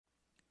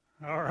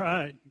All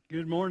right.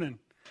 Good morning.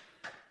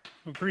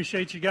 We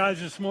appreciate you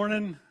guys this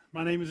morning.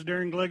 My name is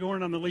Darren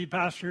Gleghorn. I'm the lead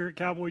pastor here at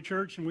Cowboy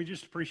Church, and we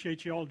just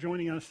appreciate you all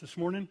joining us this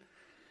morning.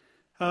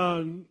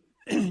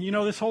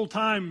 This whole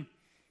time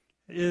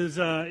is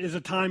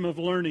a time of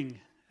learning,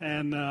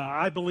 and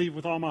I believe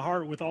with all my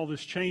heart, with all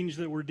this change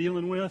that we're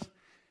dealing with,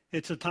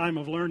 it's a time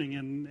of learning.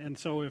 And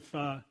so if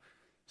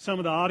some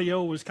of the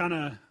audio was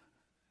kind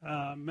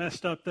of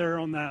messed up there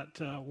on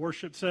that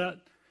worship set,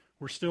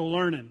 we're still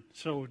learning.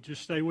 So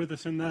just stay with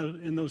us in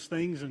those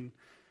things, and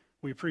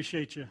we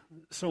appreciate you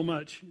so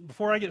much.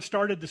 Before I get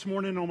started this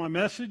morning on my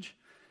message,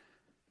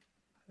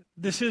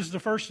 this is the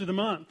first of the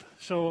month.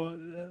 So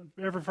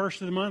every first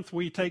of the month,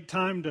 we take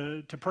time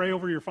to pray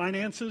over your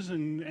finances,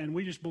 and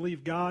we just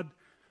believe God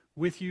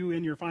with you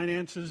in your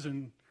finances.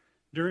 And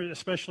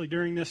especially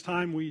during this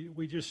time,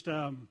 we just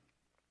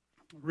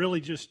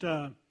really just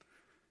are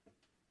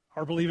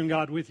believing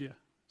God with you.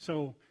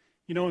 So,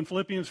 in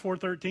Philippians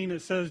 4:13,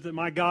 it says that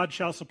my God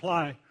shall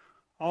supply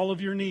all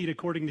of your need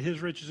according to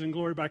his riches and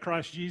glory by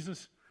Christ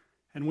Jesus.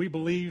 And we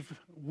believe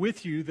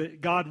with you that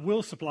God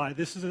will supply.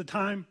 This is a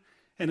time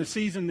and a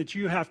season that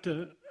you have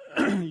to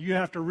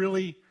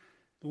really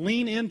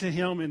lean into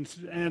him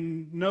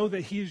and know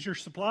that he is your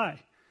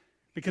supply.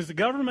 Because the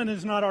government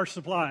is not our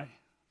supply.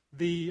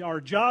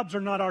 Our jobs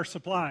are not our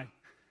supply.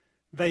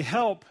 They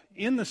help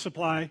in the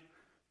supply,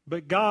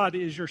 but God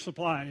is your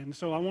supply. And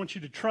so I want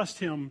you to trust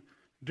him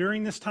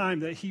during this time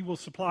that he will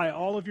supply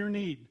all of your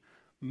need.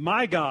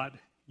 My God,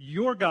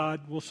 your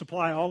God, will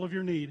supply all of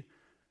your need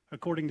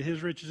according to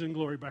his riches and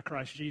glory by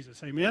Christ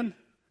Jesus. Amen?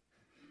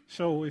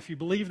 So if you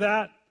believe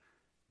that,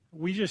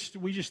 we just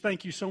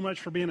thank you so much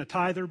for being a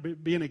tither,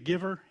 being a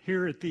giver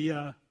here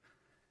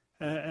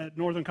at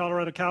Northern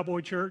Colorado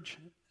Cowboy Church.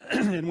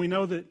 And we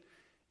know that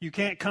you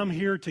can't come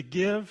here to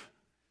give.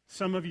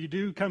 Some of you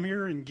do come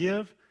here and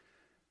give.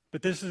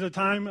 But this is a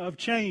time of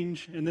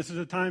change, and this is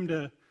a time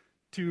to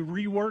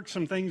rework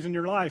some things in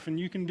your life. And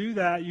you can do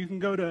that. You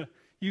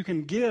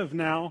can give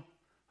now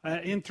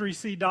at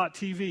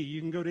n3c.tv. You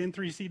can go to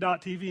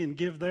n3c.tv and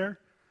give there.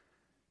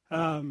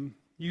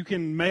 You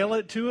can mail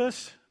it to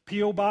us,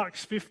 P.O.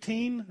 Box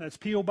 15. That's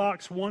P.O.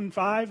 Box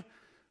 15,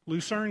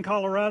 Lucerne,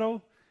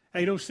 Colorado,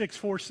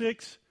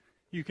 80646.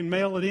 You can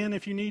mail it in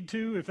if you need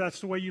to, if that's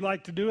the way you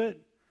like to do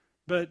it.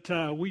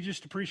 But we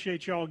just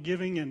appreciate y'all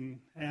giving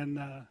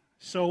and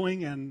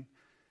sowing and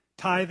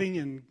tithing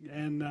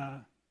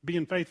and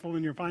being faithful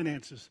in your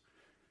finances.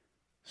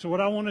 So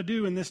what I want to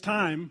do in this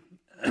time,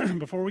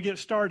 before we get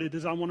started,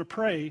 is I want to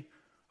pray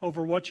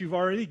over what you've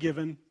already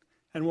given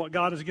and what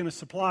God is going to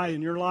supply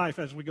in your life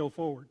as we go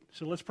forward.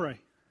 So let's pray.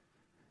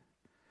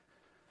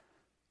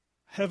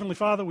 Heavenly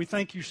Father, we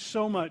thank you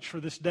so much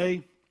for this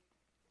day.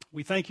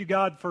 We thank you,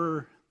 God,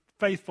 for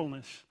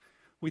faithfulness.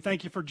 We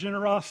thank you for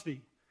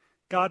generosity.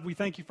 God, we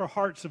thank you for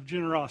hearts of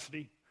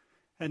generosity.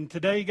 And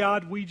today,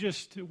 God, we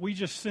just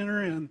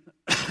center in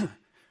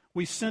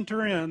we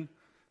center in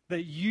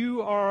that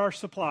you are our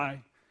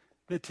supply,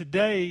 that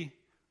today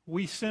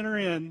we center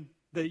in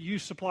that you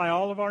supply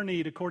all of our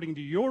need according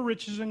to your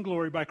riches and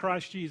glory by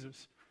Christ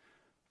Jesus.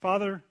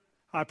 Father,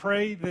 I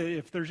pray that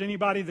if there's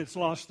anybody that's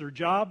lost their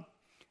job,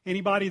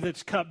 anybody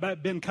that's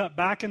been cut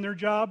back in their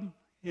job,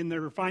 in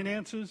their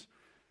finances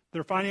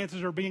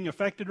are being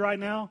affected right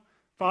now,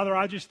 Father,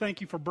 I just thank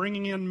you for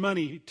bringing in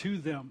money to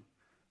them.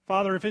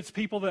 Father, if it's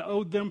people that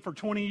owed them for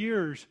 20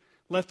 years,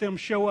 let them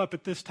show up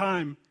at this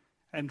time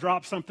and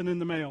drop something in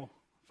the mail.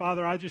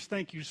 Father, I just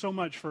thank you so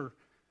much for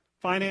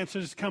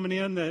finances coming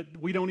in that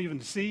we don't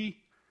even see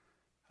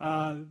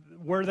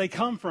where they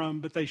come from,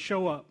 but they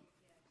show up.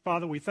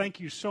 Father, we thank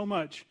you so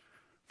much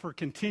for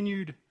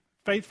continued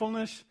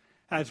faithfulness.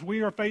 As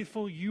we are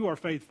faithful, you are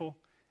faithful.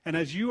 And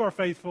as you are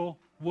faithful,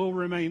 we'll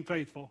remain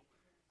faithful.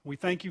 We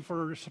thank you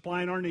for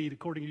supplying our need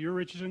according to your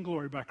riches and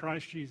glory by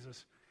Christ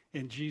Jesus.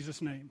 In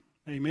Jesus' name,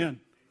 amen.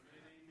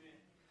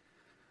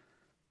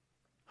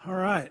 All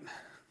right.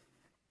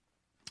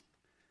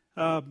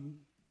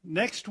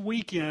 Next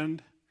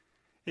weekend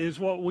is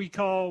what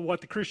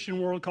the Christian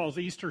world calls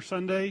Easter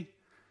Sunday.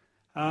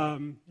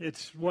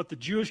 It's what the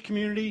Jewish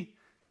community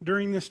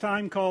during this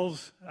time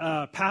calls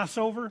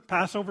Passover.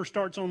 Passover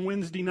starts on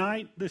Wednesday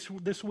night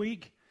this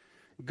week.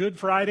 Good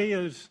Friday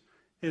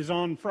is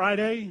on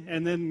Friday,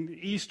 and then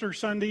Easter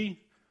Sunday,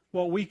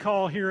 what we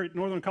call here at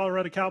Northern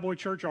Colorado Cowboy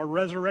Church our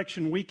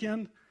Resurrection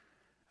Weekend.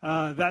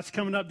 That's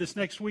coming up this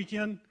next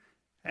weekend.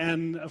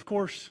 And, of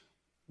course,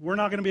 we're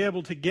not going to be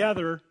able to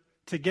gather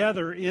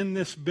together in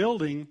this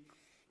building,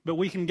 but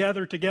we can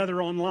gather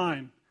together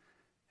online.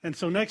 And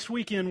so next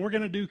weekend, we're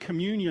going to do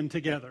communion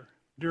together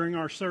during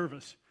our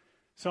service.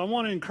 So I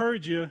want to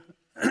encourage you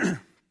that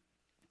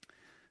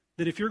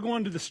if you're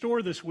going to the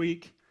store this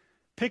week,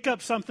 pick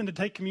up something to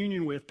take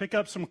communion with. Pick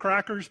up some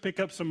crackers, pick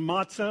up some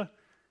matzah,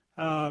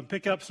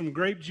 pick up some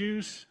grape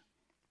juice,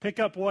 pick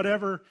up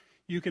whatever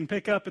you can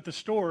pick up at the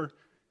store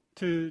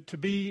to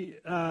be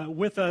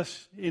with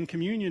us in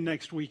communion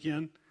next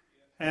weekend.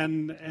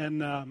 And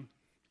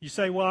you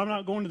say, well, I'm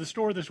not going to the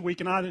store this week,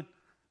 and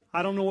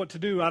I don't know what to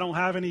do. I don't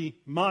have any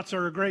matzah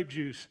or grape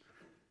juice.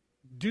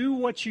 do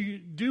what you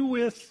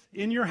do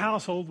in your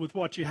household with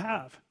what you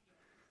have.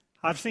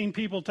 I've seen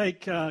people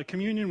take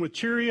communion with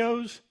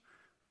Cheerios,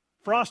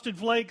 Frosted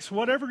Flakes,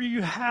 whatever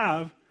you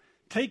have,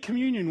 take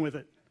communion with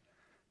it.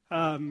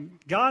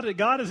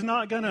 God is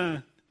not going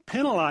to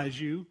penalize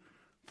you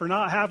for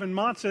not having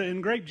matzah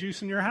and grape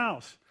juice in your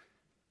house.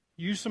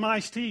 Use some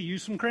iced tea,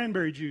 use some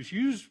cranberry juice,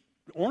 use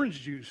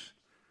orange juice.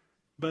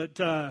 But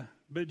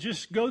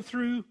just go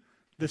through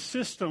the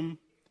system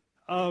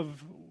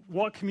of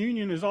what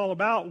communion is all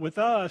about with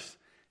us,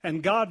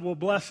 and God will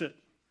bless it.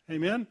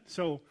 Amen?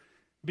 So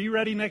be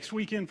ready next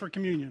weekend for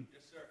communion.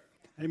 Yes,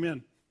 sir.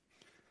 Amen.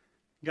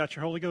 Got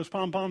your Holy Ghost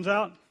pom-poms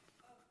out?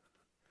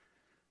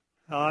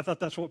 I thought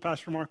that's what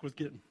Pastor Mark was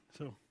getting.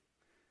 So,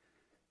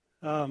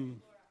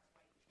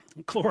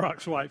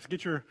 Clorox wipes.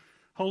 Get your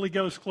Holy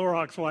Ghost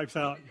Clorox wipes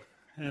out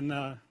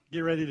and get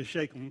ready to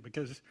shake them,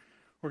 because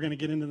we're going to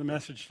get into the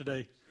message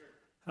today.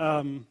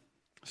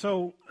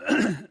 So,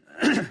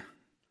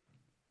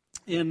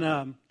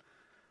 in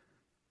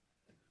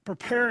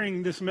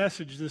preparing this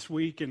message this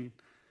week, and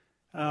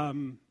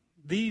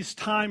these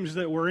times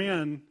that we're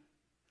in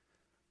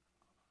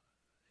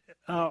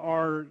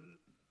are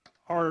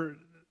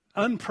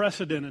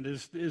unprecedented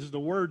is the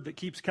word that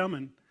keeps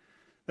coming.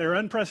 They're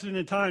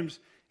unprecedented times,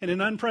 and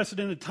in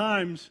unprecedented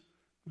times,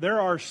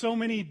 there are so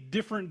many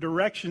different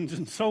directions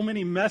and so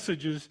many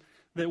messages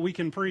that we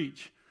can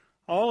preach.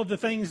 All of the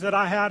things that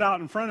I had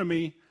out in front of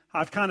me,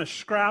 I've kind of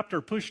scrapped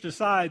or pushed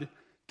aside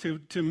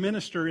to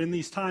minister in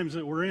these times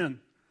that we're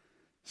in.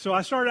 So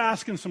I started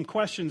asking some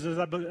questions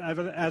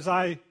as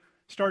I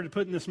started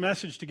putting this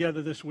message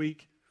together this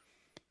week.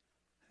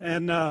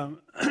 And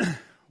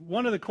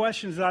one of the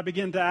questions that I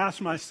began to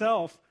ask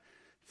myself,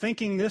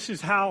 thinking this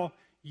is how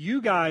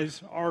you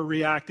guys are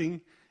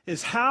reacting,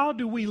 is how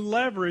do we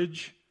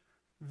leverage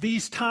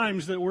these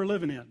times that we're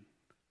living in?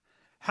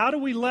 How do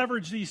we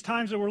leverage these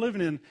times that we're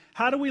living in?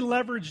 How do we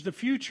leverage the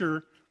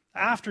future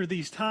after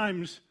these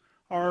times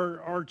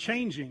are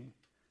changing?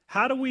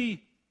 How do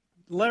we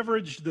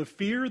leverage the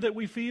fear that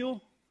we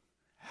feel?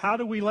 How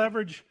do we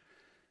leverage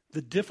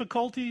the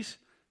difficulties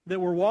that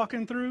we're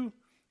walking through?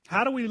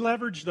 How do we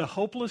leverage the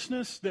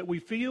hopelessness that we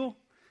feel?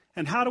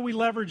 And how do we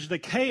leverage the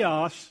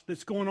chaos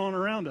that's going on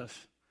around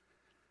us?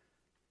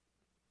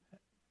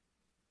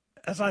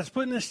 As I was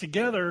putting this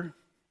together,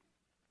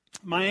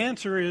 my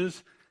answer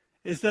is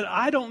that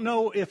I don't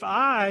know if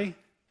I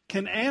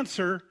can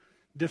answer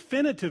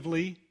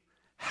definitively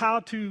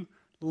how to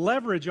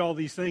leverage all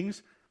these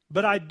things,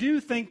 but I do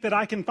think that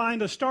I can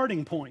find a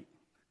starting point.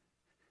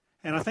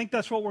 And I think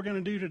that's what we're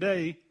going to do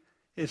today,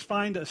 is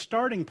find a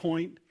starting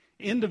point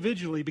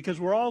individually, because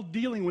we're all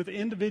dealing with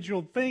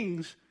individual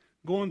things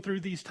going through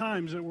these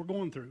times that we're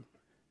going through.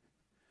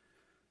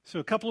 So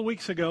a couple of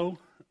weeks ago,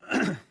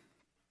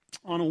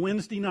 on a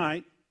Wednesday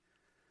night,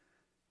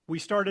 we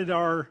started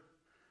our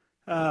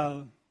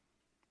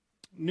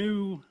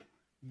new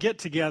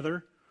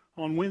get-together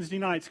on Wednesday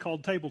nights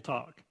called Table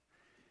Talk.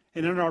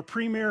 And in our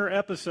premiere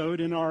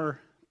episode, in our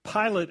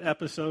pilot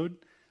episode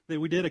that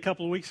we did a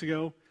couple of weeks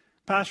ago,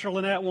 Pastor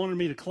Lynette wanted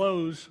me to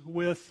close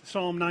with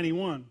Psalm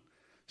 91.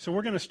 So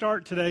we're going to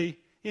start today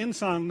in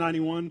Psalm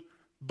 91,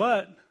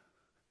 but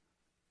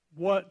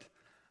what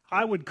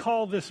I would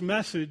call this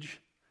message,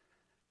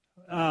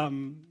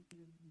 to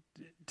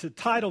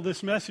title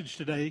this message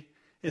today,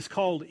 is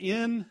called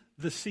In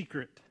the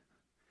Secret.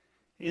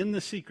 In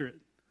the Secret.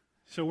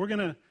 So we're going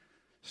to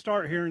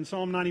start here in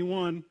Psalm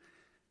 91.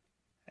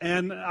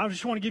 And I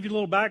just want to give you a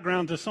little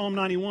background to Psalm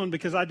 91,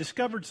 because I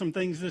discovered some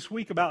things this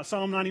week about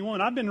Psalm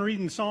 91. I've been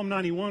reading Psalm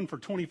 91 for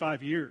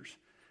 25 years.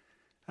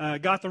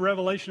 Got the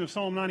revelation of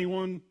Psalm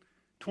 91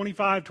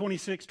 25,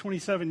 26,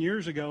 27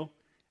 years ago.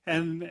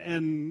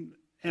 And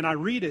I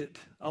read it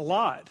a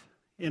lot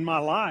in my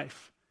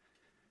life.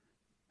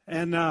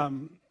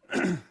 And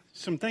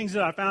some things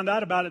that I found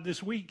out about it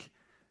this week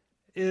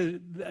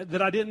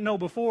that I didn't know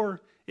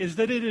before is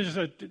that it is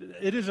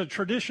a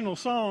traditional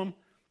psalm,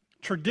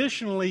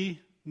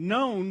 traditionally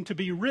known to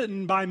be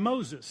written by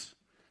Moses,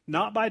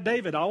 not by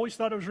David. I always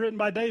thought it was written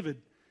by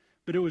David,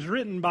 but it was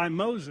written by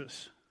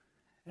Moses.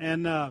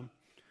 And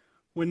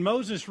when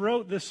Moses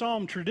wrote this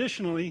psalm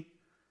traditionally,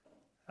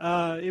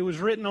 it was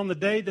written on the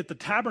day that the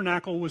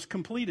tabernacle was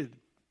completed.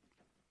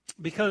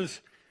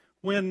 Because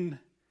when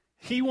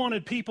he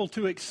wanted people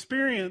to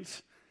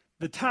experience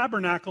the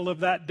tabernacle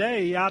of that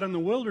day out in the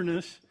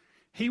wilderness,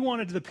 he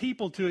wanted the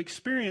people to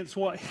experience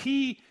what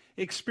he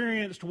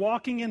experienced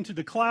walking into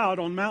the cloud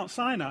on Mount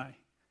Sinai.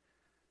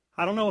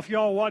 I don't know if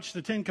y'all watched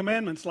the Ten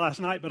Commandments last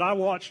night, but I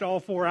watched all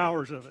 4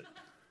 hours of it.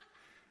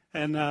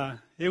 And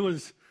it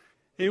was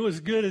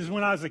good as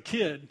when I was a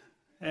kid.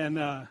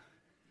 And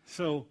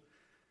so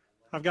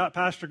I've got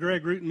Pastor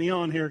Greg rooting me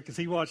on here because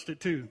he watched it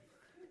too.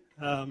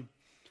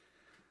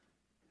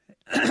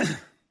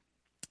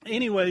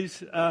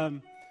 Anyways,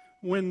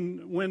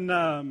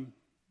 when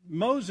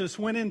Moses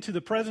went into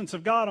the presence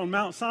of God on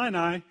Mount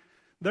Sinai,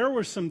 there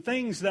were some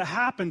things that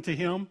happened to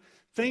him,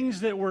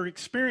 things that were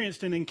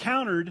experienced and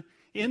encountered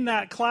in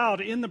that cloud,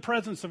 in the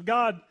presence of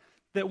God,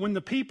 that when the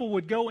people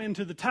would go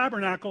into the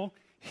tabernacle,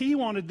 He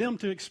wanted them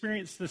to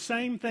experience the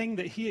same thing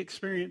that he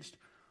experienced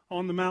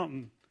on the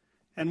mountain.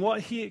 And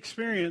what he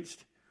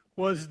experienced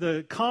was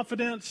the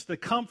confidence, the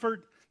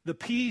comfort, the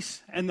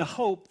peace, and the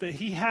hope that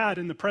he had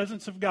in the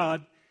presence of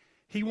God.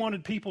 He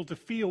wanted people to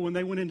feel when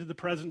they went into the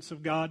presence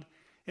of God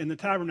in the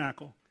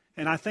tabernacle.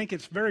 And I think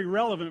it's very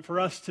relevant for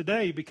us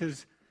today,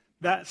 because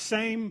that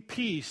same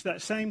peace,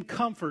 that same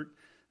comfort,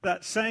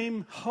 that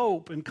same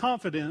hope and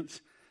confidence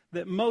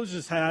that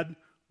Moses had,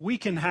 we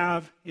can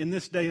have in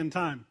this day and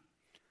time.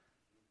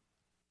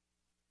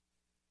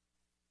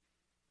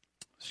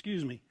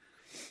 Excuse me.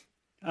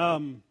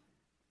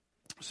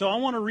 So I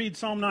want to read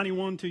Psalm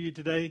 91 to you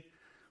today,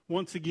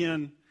 once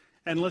again,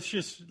 and let's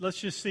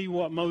just see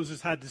what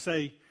Moses had to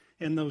say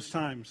in those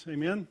times.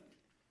 Amen.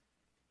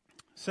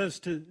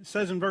 It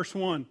says in verse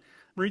 1,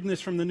 I'm reading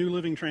this from the New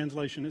Living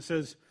Translation. It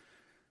says,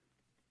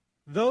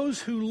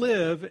 "Those who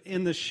live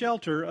in the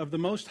shelter of the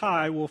Most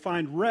High will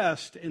find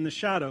rest in the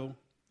shadow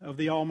of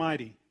the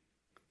Almighty.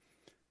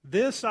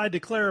 This I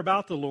declare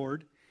about the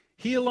Lord.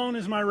 He alone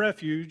is my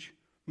refuge,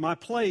 my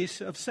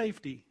place of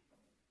safety.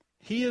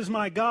 He is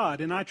my God,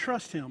 and I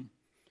trust him.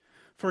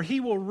 For he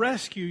will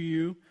rescue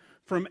you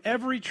from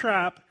every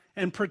trap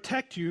and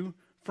protect you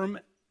from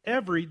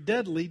every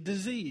deadly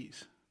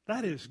disease."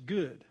 That is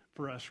good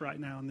for us right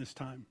now in this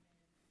time.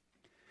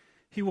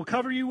 "He will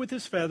cover you with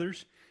his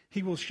feathers.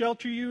 He will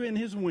shelter you in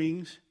his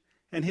wings,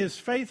 and his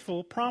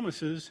faithful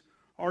promises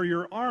are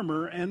your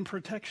armor and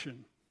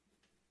protection.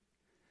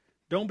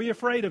 Don't be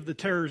afraid of the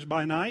terrors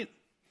by night,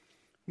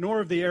 nor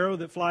of the arrow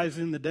that flies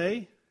in the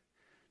day.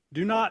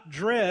 Do not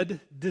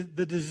dread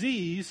the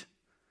disease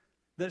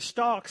that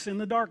stalks in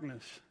the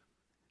darkness,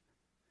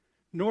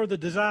 nor the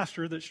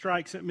disaster that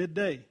strikes at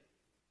midday.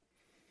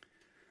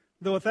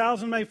 Though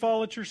 1,000 may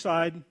fall at your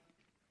side,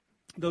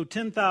 though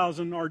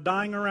 10,000 are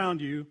dying around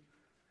you,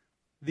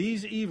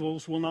 these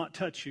evils will not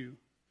touch you.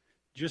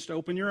 Just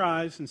open your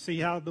eyes and see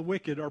how the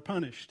wicked are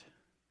punished.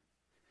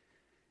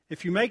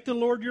 If you make the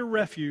Lord your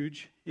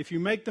refuge, if you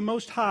make the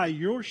Most High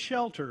your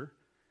shelter,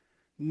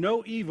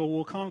 no evil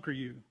will conquer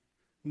you.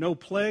 No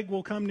plague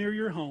will come near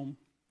your home,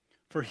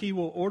 for he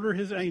will order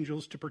his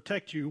angels to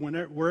protect you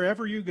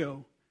wherever you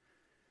go.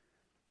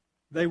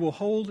 They will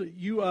hold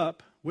you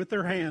up with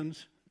their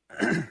hands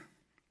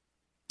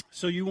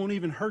so you won't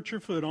even hurt your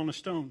foot on a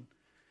stone.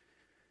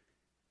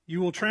 You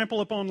will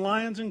trample upon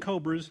lions and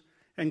cobras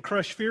and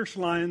crush fierce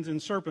lions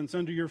and serpents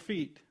under your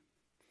feet.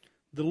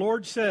 The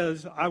Lord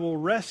says, I will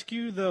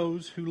rescue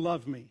those who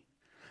love me.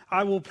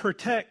 I will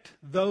protect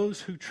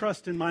those who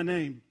trust in my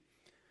name.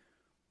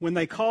 When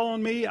they call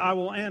on me, I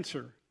will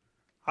answer.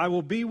 I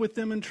will be with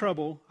them in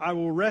trouble. I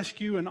will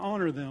rescue and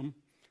honor them,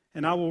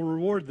 and I will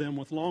reward them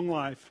with long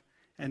life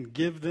and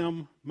give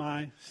them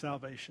my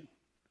salvation."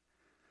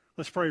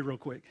 Let's pray real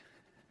quick.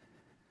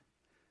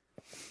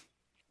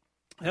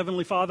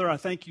 Heavenly Father, I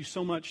thank you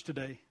so much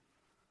today.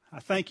 I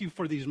thank you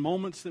for these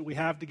moments that we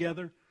have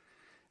together.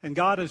 And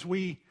God, as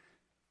we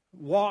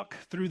walk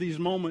through these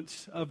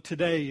moments of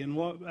today and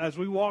as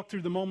we walk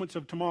through the moments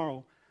of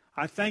tomorrow,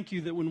 I thank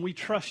you that when we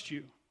trust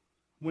you,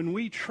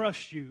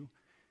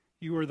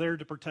 you are there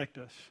to protect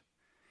us.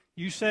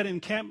 You set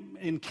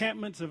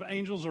encampments of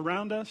angels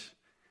around us,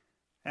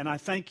 and I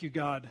thank you,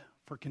 God,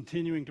 for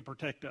continuing to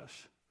protect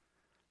us.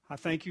 I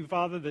thank you,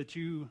 Father, that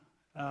you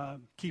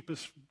keep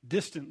us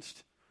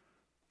distanced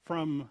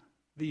from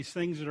these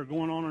things that are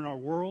going on in our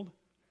world.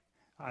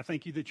 I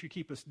thank you that you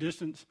keep us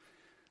distanced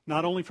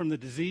not only from the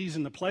disease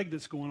and the plague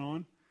that's going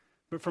on,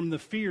 but from the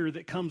fear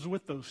that comes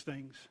with those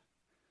things.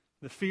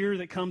 The fear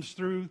that comes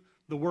through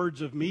the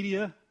words of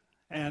media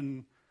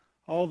and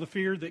all the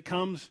fear that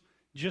comes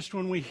just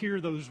when we hear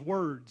those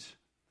words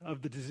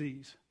of the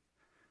disease.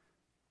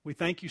 We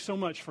thank you so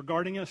much for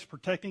guarding us,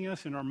 protecting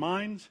us in our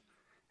minds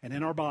and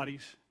in our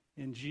bodies.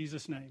 In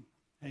Jesus' name,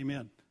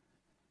 amen.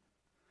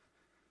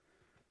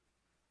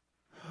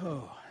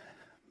 Oh,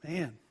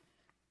 man.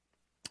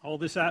 All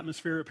this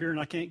atmosphere up here, and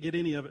I can't get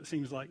any of it,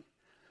 seems like.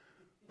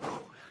 Whew.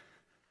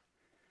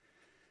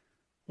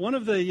 One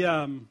of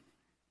the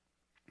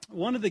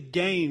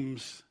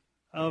games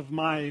of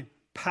my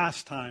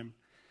pastime,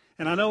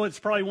 and I know it's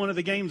probably one of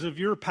the games of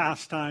your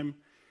pastime,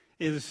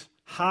 is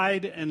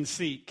hide and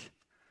seek.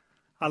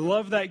 I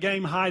love that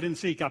game, hide and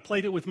seek. I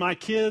played it with my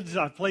kids.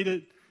 I played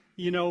it,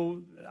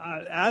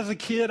 as a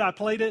kid, I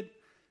played it.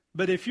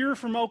 But if you're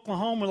from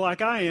Oklahoma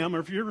like I am, or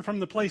if you're from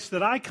the place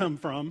that I come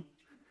from,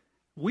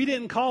 we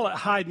didn't call it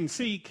hide and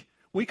seek.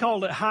 We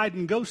called it hide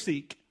and go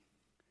seek.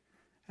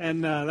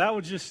 And that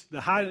was just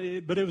the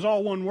hide, but it was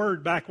all one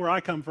word back where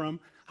I come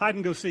from, hide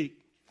and go seek.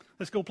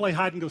 Let's go play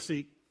hide and go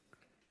seek.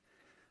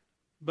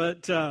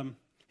 But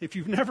if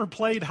you've never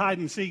played hide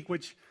and seek,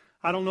 which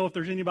I don't know if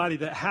there's anybody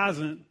that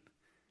hasn't,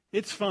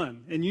 it's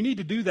fun. And you need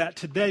to do that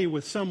today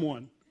with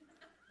someone.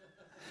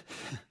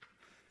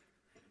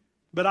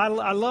 But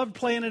I loved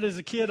playing it as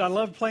a kid. I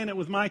loved playing it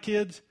with my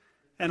kids.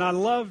 And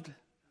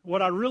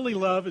what I really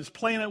love is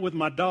playing it with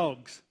my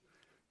dogs.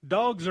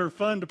 Dogs are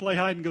fun to play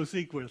hide and go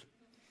seek with.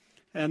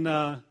 And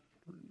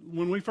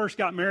when we first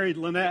got married,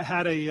 Lynette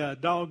had a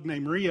dog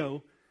named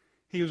Rio.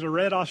 He was a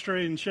red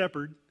Australian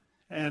Shepherd.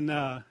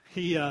 and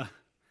he is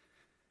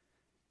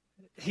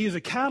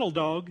a cattle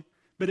dog,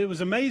 but it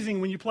was amazing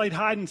when you played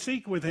hide and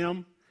seek with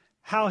him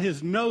how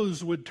his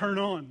nose would turn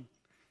on.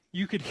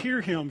 You could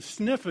hear him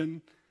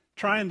sniffing,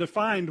 trying to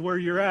find where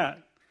you're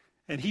at.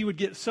 And he would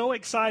get so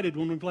excited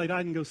when we played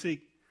hide and go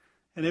seek.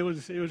 And it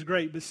was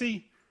great. But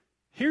see,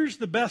 here's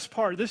the best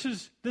part. This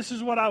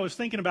is what I was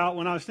thinking about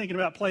when I was thinking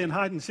about playing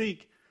hide and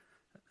seek.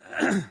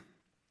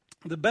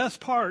 The best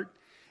part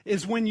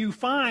is when you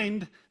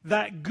find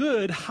that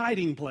good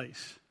hiding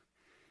place.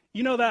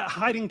 You know, that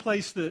hiding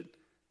place that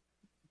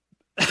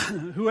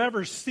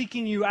whoever's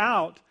seeking you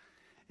out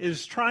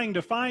is trying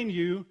to find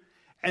you,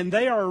 and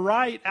they are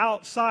right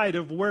outside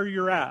of where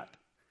you're at.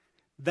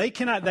 They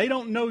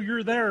don't know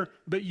you're there,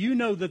 but you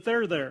know that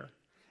they're there.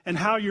 And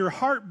how your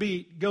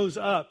heartbeat goes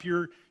up,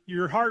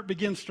 your heart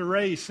begins to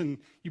race, and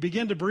you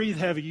begin to breathe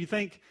heavy. You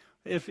think,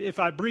 if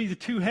I breathe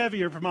too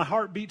heavy or if my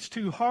heart beats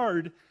too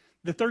hard,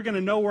 that they're going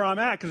to know where I'm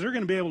at because they're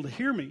going to be able to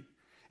hear me.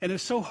 And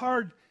it's so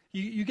hard.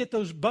 You get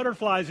those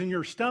butterflies in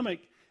your stomach,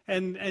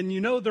 and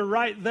you know they're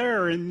right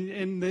there,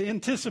 and the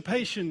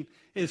anticipation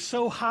is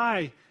so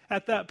high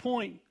at that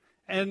point,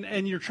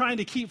 and you're trying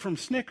to keep from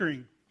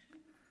snickering.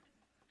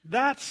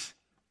 That's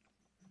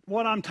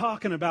what I'm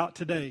talking about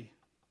today.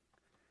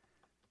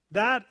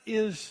 That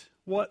is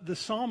what the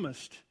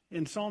psalmist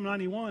in Psalm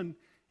 91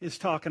 is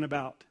talking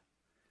about.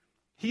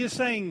 He is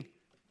saying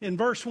in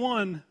verse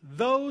 1,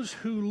 those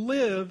who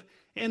live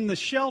in the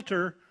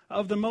shelter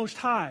of the Most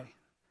High.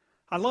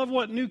 I love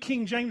what New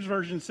King James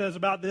Version says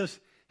about this.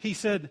 He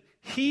said,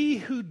 he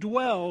who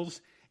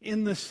dwells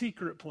in the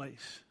secret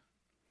place.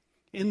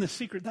 In the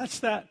secret, that's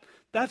that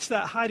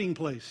hiding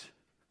place.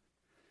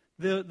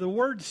 The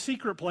word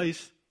secret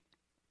place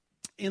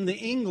in the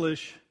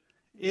English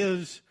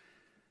is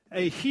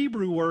a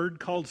Hebrew word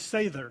called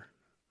Sather.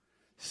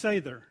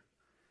 Sather.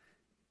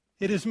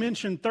 It is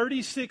mentioned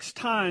 36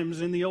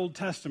 times in the Old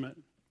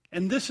Testament.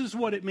 And this is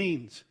what it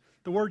means.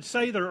 The word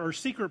Sather, or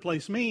secret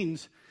place,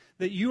 means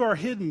that you are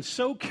hidden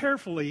so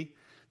carefully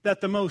that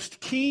the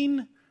most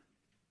keen,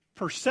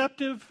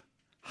 perceptive,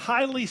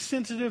 highly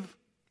sensitive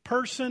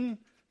person,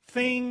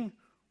 thing,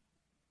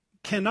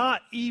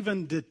 cannot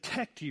even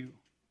detect you.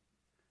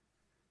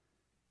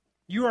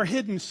 You are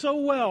hidden so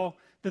well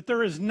that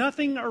there is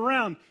nothing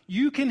around.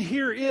 You can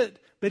hear it,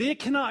 but it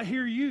cannot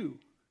hear you.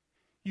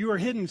 You are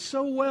hidden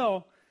so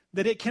well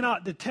that it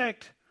cannot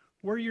detect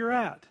where you're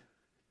at.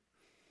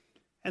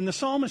 And the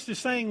psalmist is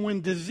saying,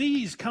 when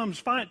disease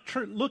comes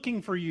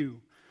looking for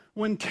you,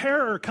 when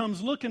terror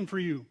comes looking for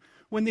you,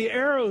 when the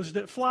arrows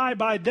that fly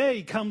by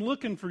day come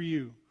looking for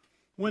you,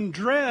 when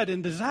dread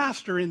and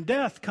disaster and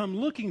death come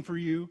looking for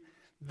you,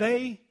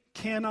 they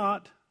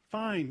cannot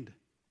find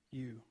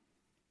you.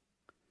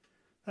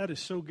 That is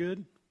so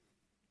good.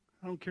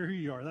 I don't care who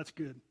you are. That's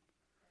good.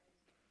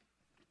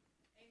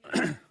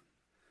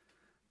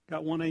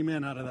 Got one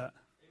amen out of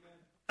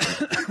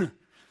that.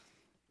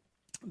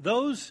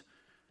 Those,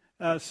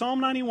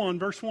 Psalm 91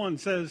 verse 1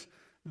 says,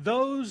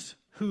 those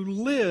who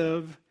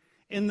live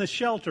in the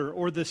shelter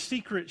or the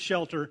secret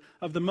shelter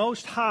of the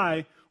Most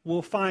High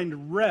will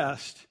find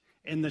rest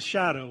in the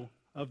shadow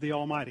of the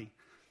Almighty.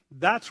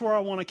 That's where I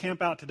want to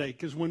camp out today,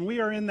 because when we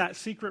are in that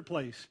secret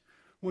place,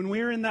 when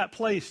we are in that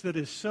place that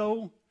is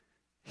so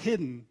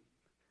hidden,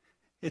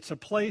 it's a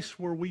place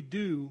where we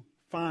do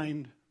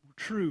find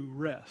true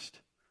rest.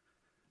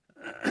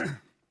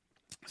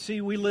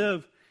 See, we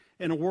live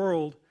in a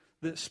world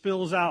that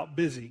spills out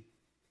busy.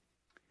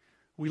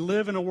 We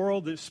live in a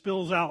world that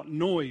spills out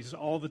noise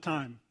all the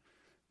time.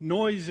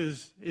 Noise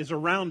is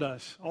around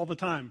us all the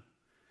time.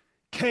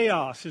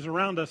 Chaos is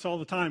around us all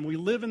the time. We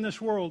live in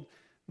this world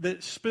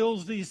that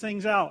spills these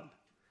things out.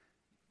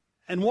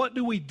 And what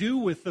do we do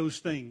with those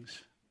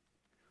things?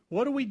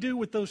 What do we do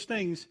with those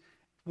things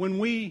when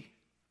we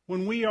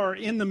are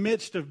in the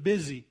midst of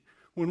busy,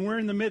 when we're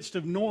in the midst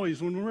of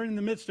noise, when we're in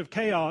the midst of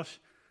chaos?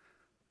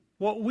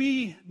 What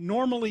we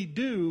normally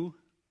do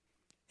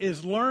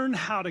is learn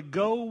how to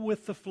go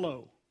with the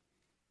flow.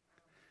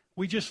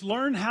 We just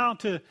learn how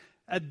to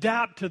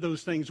adapt to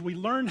those things. We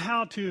learn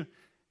how to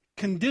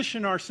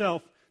condition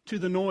ourselves to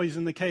the noise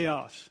and the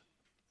chaos.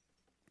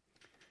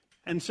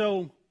 And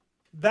so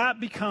that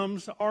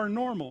becomes our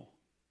normal.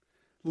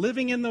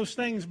 Living in those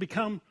things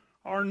become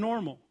our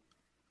normal.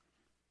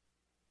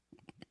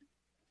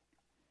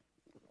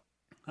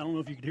 I don't know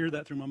if you could hear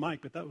that through my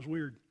mic, but that was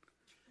weird.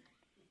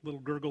 Little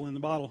gurgle in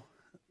the bottle.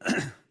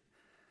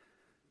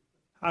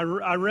 I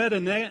read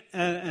an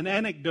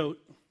anecdote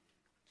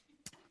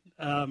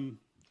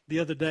the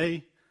other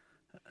day,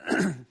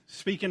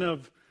 speaking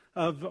of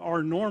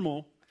our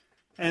normal,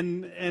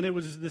 and it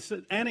was this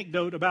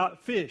anecdote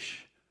about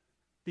fish.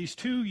 These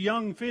two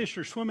young fish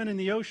are swimming in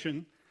the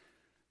ocean.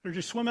 They're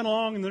just swimming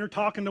along, and they're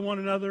talking to one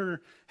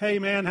another. Hey,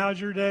 man,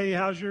 how's your day?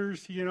 How's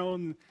yours? You know,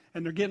 and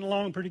they're getting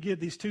along pretty good,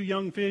 these two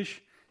young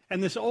fish.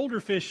 And this older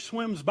fish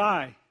swims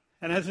by.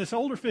 And as this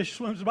older fish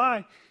swims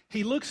by,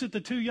 he looks at the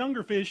two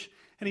younger fish,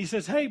 and he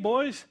says, hey,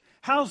 boys,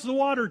 how's the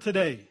water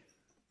today?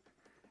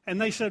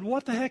 And they said,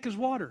 what the heck is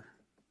water?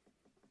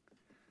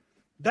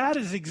 That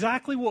is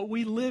exactly what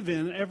we live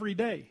in every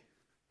day.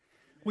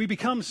 We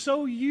become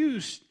so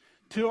used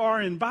to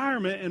our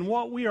environment and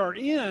what we are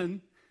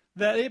in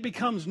that it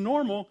becomes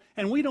normal,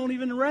 and we don't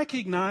even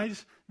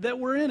recognize that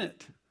we're in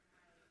it.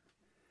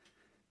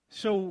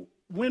 So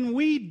when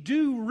we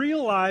do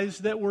realize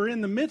that we're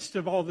in the midst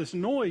of all this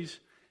noise,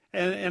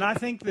 and I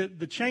think that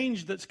the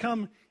change that's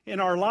come in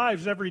our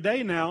lives every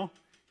day now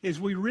is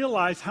we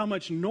realize how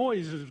much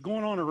noise is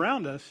going on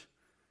around us,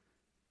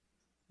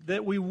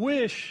 that we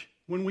wish,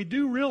 when we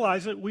do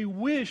realize it, we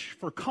wish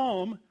for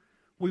calm,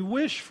 we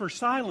wish for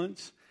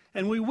silence,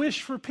 and we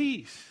wish for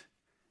peace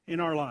in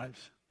our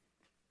lives.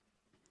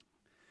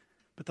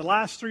 But the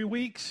last 3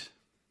 weeks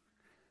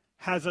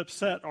has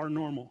upset our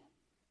normal.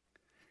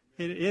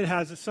 It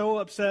has so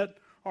upset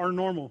our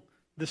normal.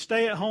 The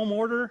stay-at-home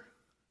order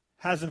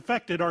has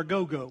affected our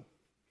go-go.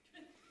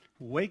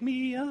 Wake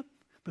me up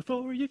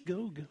before you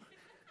go-go.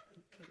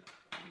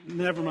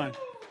 Never mind.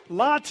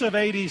 Lots of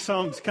 80s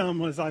songs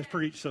come as I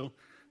preach, so.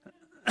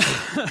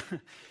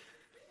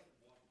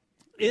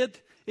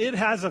 It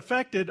has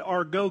affected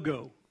our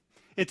go-go.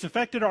 It's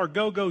affected our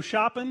go-go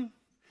shopping.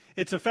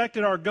 It's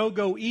affected our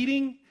go-go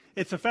eating.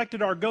 It's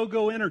affected our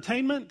go-go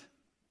entertainment.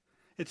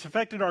 It's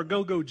affected our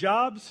go-go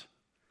jobs.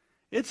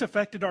 It's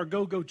affected our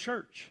go-go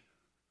church.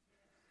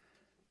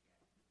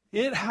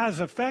 It has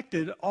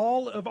affected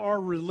all of our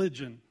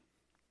religion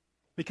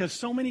because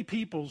so many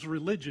people's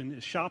religion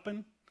is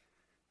shopping,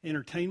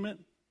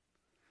 entertainment,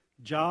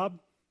 job,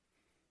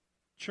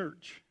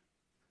 church.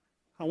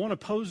 I want to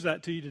pose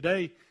that to you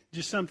today,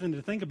 just something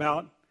to think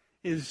about.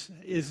 Is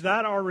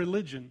that our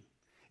religion?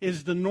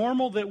 Is the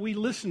normal that we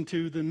listen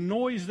to, the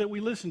noise that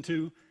we listen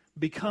to,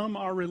 become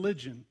our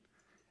religion?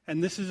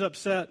 And this has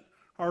upset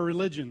our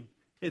religion.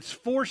 It's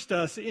forced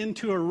us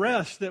into a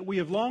rest that we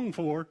have longed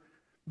for,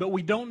 but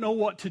we don't know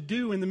what to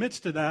do in the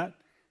midst of that,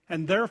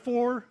 and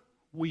therefore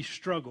we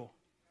struggle.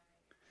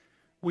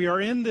 We are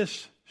in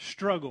this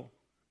struggle.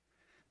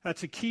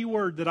 That's a key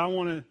word that I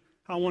want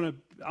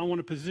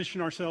to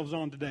position ourselves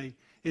on today,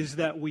 is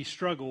that we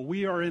struggle.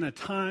 We are in a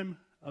time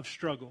of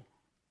struggle.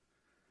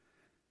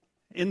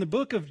 In the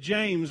book of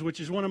James, which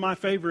is one of my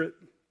favorite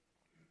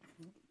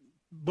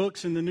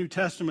books in the New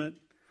Testament,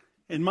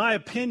 in my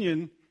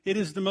opinion, it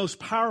is the most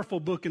powerful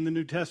book in the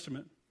New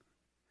Testament.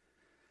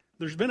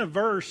 There's been a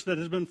verse that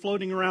has been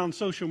floating around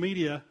social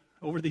media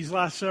over these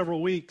last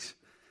several weeks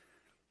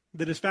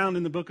that is found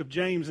in the book of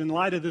James. In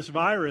light of this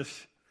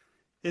virus,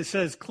 it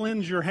says,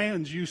 "Cleanse your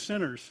hands, you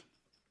sinners."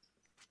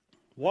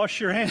 Wash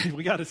your hands.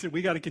 We got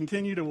to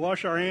continue to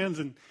wash our hands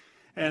and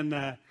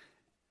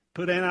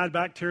put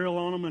antibacterial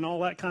on them and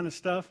all that kind of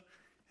stuff.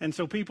 And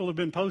so people have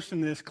been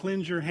posting this,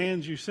 "Cleanse your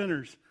hands, you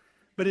sinners."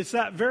 But it's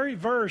that very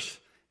verse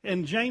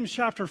in James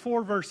chapter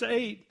 4, verse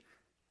 8,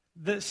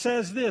 that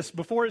says this.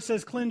 Before it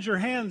says, "Cleanse your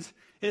hands,"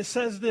 it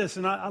says this,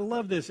 and I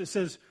love this. It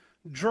says,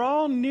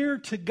 "Draw near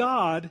to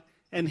God,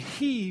 and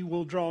He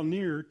will draw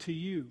near to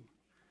you.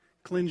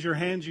 Cleanse your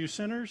hands, you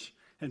sinners,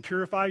 and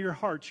purify your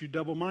hearts, you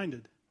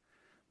double-minded."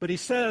 But he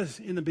says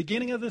in the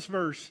beginning of this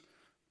verse,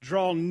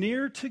 "Draw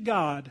near to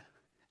God,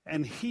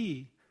 and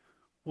He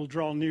will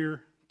draw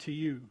near to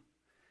you."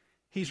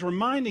 He's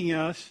reminding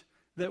us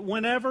that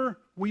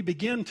whenever we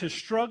begin to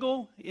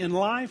struggle in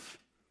life,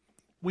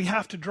 we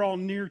have to draw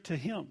near to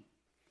Him.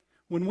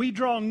 When we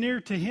draw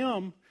near to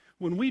Him,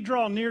 when we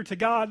draw near to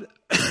God,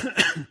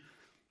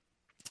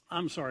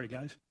 I'm sorry,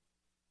 guys.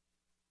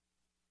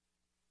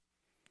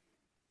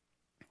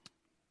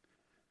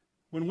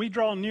 When we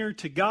draw near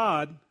to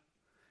God,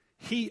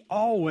 He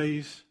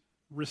always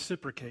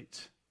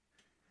reciprocates.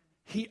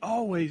 He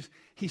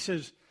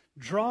says,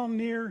 draw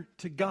near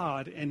to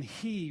God and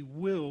He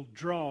will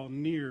draw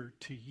near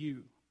to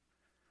you.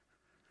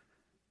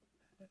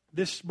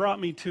 This brought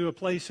me to a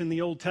place in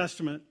the Old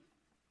Testament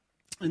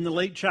in the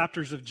late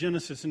chapters of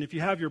Genesis. And if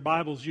you have your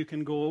Bibles, you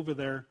can go over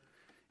there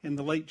in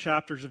the late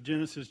chapters of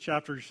Genesis,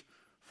 chapters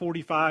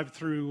 45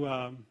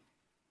 through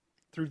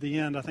the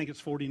end. I think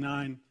it's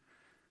 49.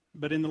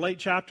 But in the late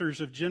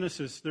chapters of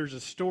Genesis, there's a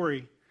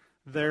story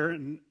there,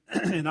 and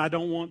I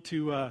don't want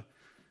to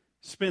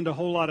spend a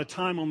whole lot of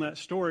time on that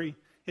story.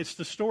 It's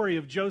the story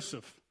of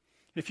Joseph.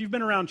 If you've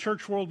been around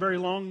church world very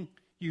long,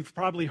 you've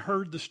probably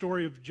heard the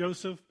story of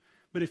Joseph.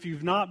 But if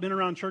you've not been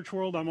around church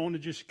world, I want to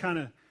just kind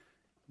of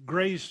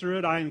graze through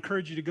it. I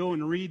encourage you to go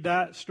and read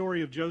that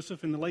story of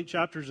Joseph in the late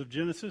chapters of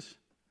Genesis.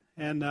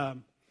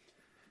 And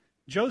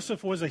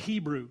Joseph was a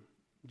Hebrew.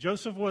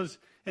 Joseph was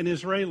an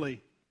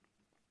Israeli.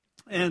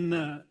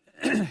 And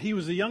he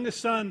was the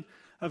youngest son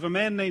of a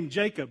man named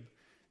Jacob.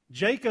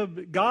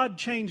 God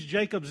changed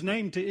Jacob's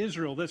name to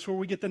Israel. That's where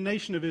we get the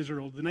nation of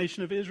Israel. The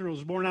nation of Israel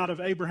was born out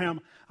of Abraham,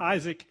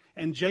 Isaac,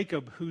 and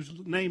Jacob, whose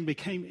name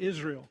became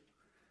Israel.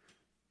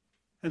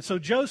 And so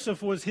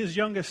Joseph was his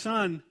youngest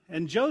son,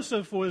 and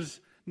Joseph was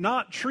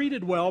not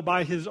treated well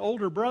by his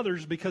older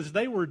brothers because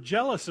they were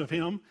jealous of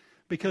him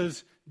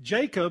because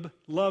Jacob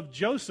loved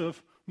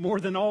Joseph more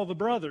than all the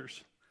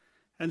brothers.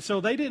 And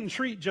so they didn't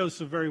treat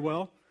Joseph very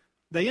well.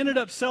 They ended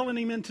up selling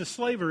him into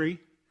slavery,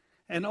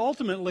 and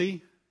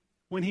ultimately,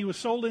 when he was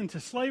sold into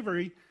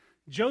slavery,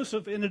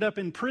 Joseph ended up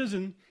in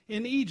prison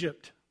in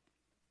Egypt.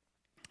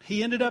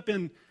 He ended up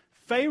in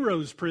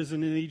Pharaoh's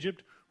prison in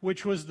Egypt,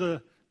 which was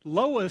the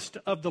lowest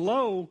of the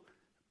low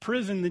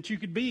prison that you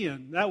could be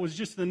in. That was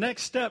just the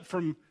next step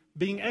from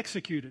being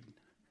executed.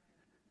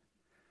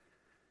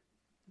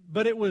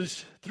 But it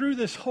was through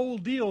this whole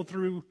deal,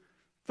 through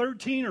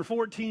 13 or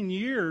 14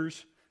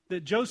 years,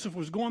 that Joseph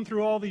was going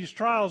through all these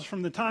trials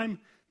from the time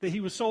that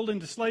he was sold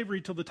into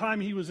slavery till the time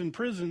he was in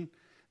prison,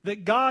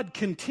 that God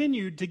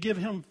continued to give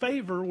him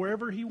favor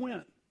wherever he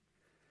went.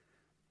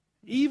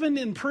 Even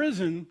in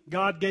prison,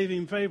 God gave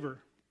him favor.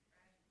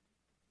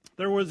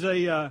 There was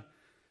a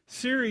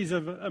series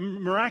of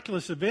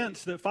miraculous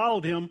events that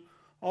followed him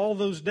all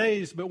those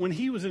days, but when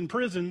he was in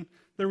prison,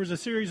 there was a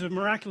series of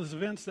miraculous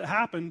events that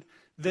happened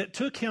that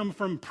took him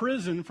from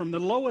prison, from the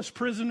lowest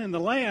prison in the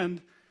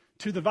land,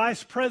 to the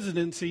vice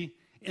presidency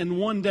in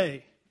one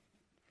day.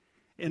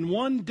 In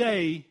one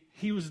day,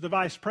 he was the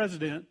vice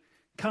president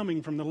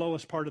coming from the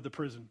lowest part of the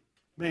prison.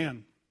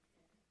 Man,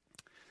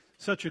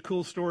 such a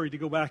cool story to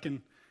go back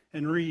and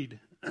read.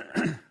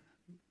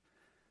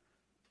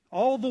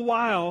 All the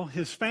while,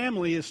 his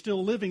family is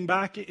still living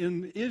back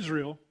in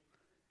Israel.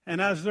 And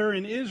as they're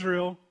in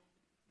Israel,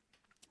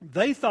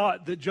 they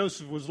thought that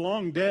Joseph was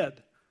long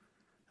dead.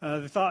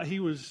 They thought he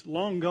was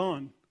long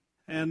gone.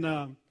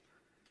 And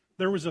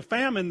there was a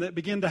famine that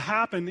began to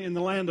happen in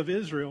the land of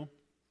Israel.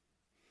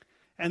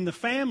 And the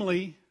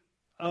family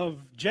of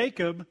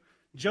Jacob,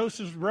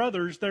 Joseph's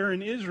brothers there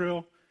in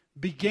Israel,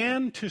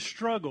 began to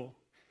struggle.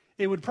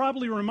 It would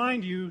probably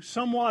remind you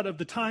somewhat of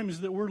the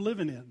times that we're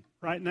living in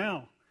right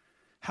now.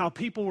 How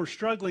people were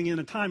struggling in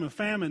a time of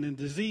famine and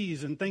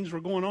disease, and things were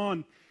going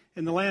on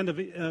in the land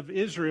of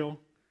Israel.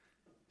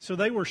 So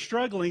they were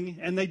struggling,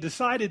 and they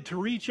decided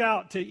to reach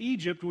out to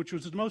Egypt, which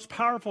was the most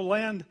powerful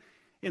land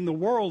in the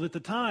world at the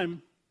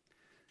time.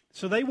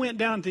 So they went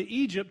down to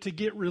Egypt to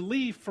get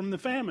relief from the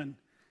famine.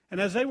 And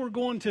as they were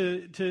going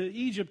to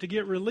Egypt to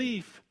get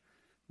relief,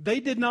 they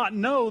did not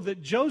know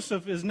that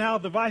Joseph is now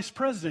the vice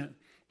president.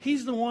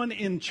 He's the one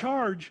in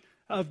charge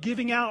of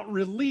giving out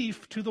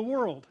relief to the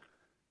world,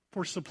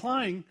 for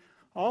supplying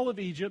all of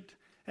Egypt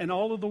and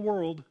all of the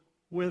world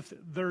with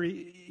their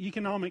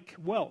economic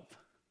wealth.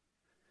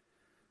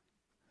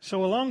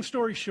 So a long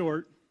story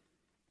short,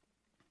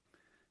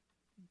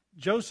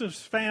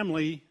 Joseph's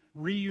family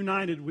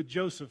reunited with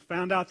Joseph,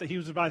 found out that he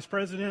was the vice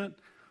president.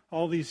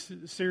 All these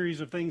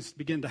series of things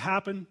began to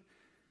happen.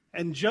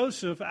 And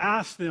Joseph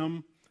asked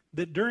them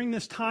that during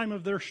this time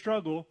of their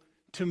struggle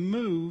to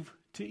move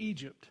to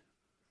Egypt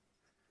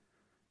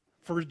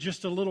for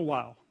just a little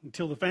while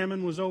until the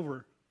famine was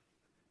over.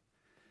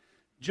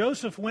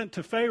 Joseph went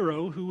to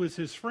Pharaoh, who was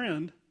his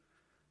friend,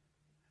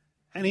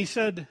 and he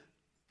said,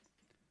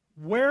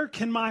 "Where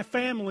can my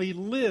family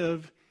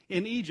live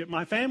in Egypt?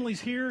 My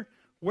family's here.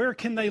 Where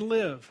can they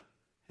live?"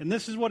 And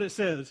this is what it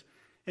says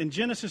in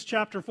Genesis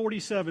chapter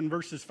 47,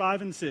 verses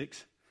 5 and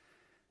 6.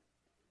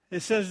 It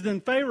says, "Then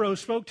Pharaoh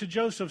spoke to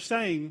Joseph,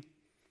 saying,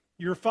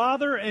 'Your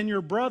father and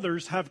your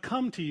brothers have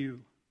come to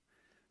you.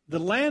 The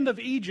land of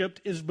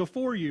Egypt is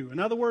before you.'" In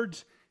other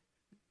words,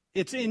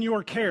 it's in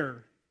your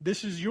care.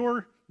 This is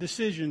your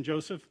decision,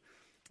 Joseph.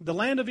 "The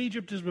land of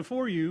Egypt is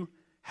before you.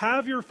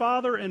 Have your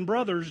father and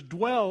brothers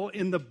dwell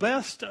in the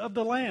best of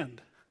the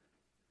land.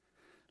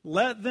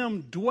 Let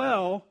them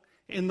dwell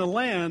in the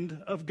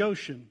land of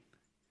Goshen.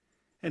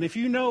 And if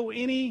you know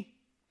any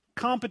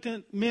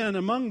competent men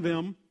among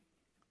them,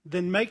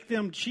 then make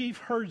them chief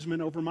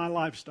herdsmen over my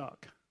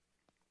livestock."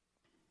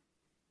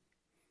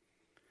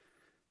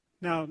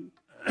 Now,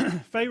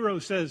 Pharaoh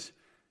says,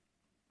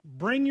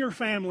 "Bring your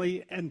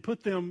family and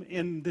put them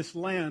in this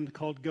land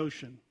called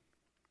Goshen."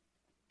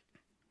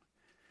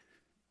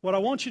 What I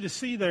want you to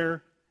see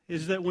there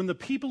is that when the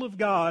people of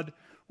God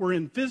were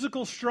in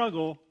physical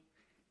struggle,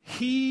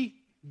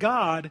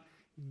 God,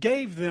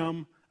 gave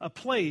them a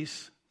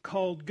place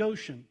called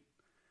Goshen.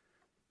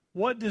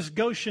 What does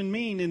Goshen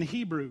mean in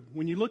Hebrew?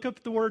 When you look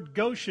up the word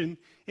Goshen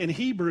in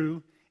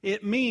Hebrew,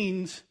 it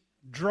means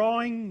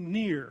drawing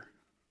near.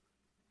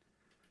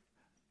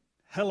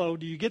 Hello,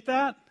 do you get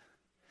that?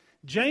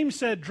 James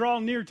said, "Draw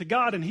near to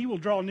God and he will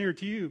draw near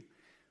to you."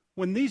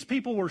 When these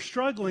people were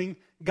struggling,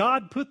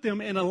 God put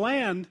them in a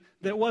land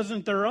that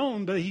wasn't their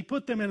own, but he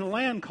put them in a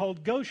land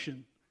called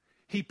Goshen.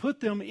 He put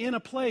them in a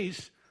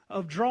place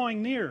of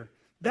drawing near.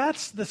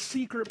 That's the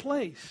secret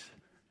place.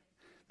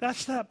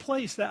 That's that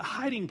place, that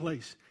hiding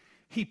place.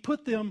 He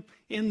put them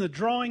in the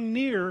drawing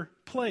near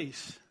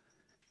place.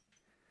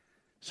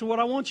 So what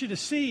I want you to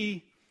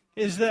see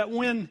is that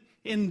when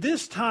in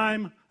this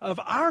time of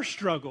our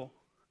struggle,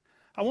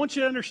 I want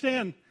you to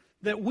understand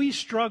that we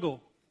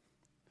struggle.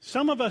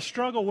 Some of us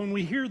struggle when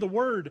we hear the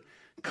word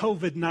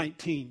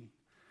COVID-19.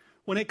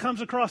 When it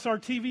comes across our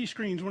TV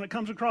screens, when it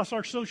comes across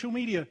our social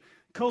media,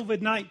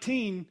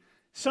 COVID-19,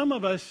 some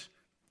of us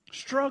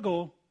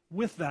struggle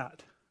with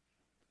that.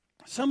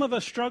 Some of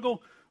us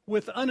struggle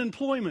with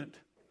unemployment.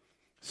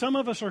 Some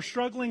of us are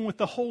struggling with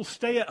the whole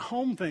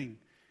stay-at-home thing.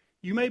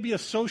 You may be a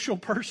social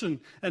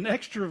person, an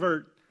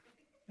extrovert,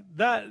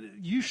 that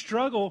you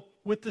struggle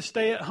with the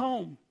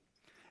stay-at-home.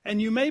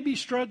 And you may be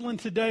struggling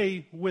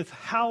today with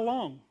how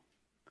long?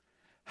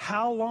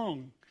 How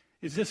long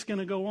is this going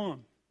to go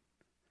on?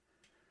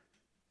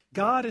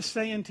 God is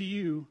saying to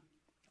you,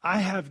 I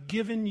have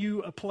given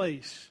you a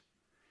place.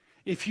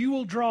 If you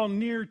will draw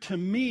near to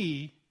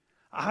me,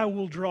 I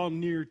will draw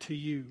near to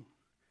you.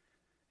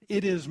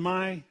 It is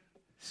my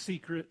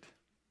secret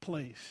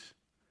place.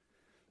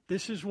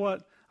 This is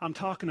what I'm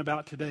talking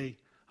about today.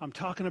 I'm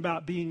talking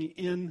about being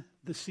in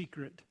the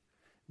secret.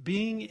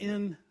 Being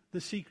in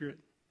the secret.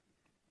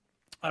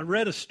 I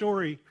read a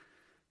story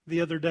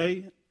the other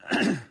day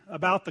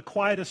about the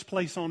quietest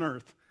place on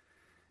earth.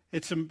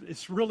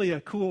 It's really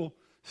a cool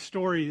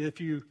story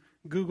if you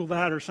Google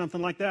that or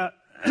something like that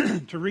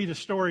to read a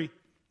story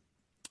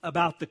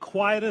about the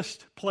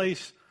quietest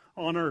place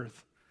on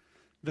earth.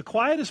 The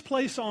quietest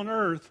place on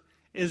earth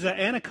is an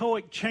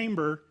anechoic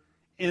chamber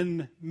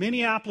in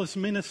Minneapolis,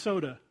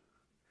 Minnesota.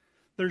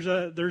 There's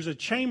a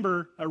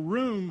chamber, a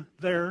room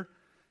there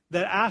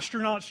that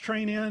astronauts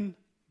train in,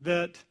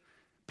 that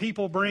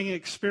people bring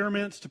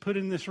experiments to put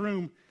in this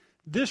room.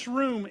 This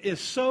room is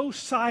so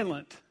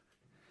silent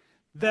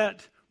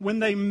that when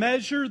they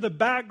measure the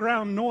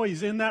background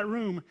noise in that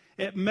room,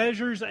 it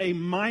measures a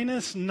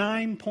minus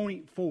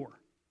 9.4.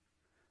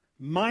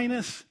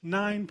 Minus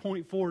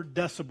 9.4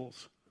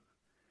 decibels.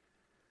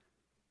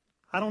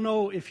 I don't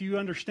know if you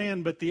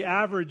understand, but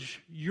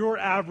your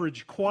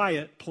average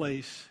quiet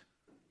place,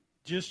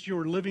 just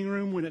your living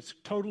room when it's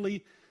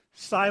totally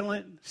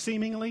silent,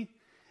 seemingly,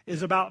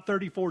 is about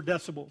 34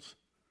 decibels.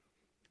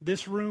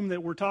 This room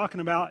that we're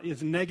talking about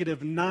is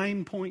negative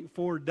 9.4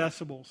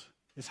 decibels,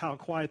 is how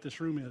quiet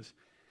this room is.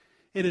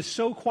 It is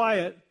so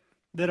quiet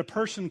that a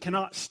person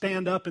cannot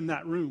stand up in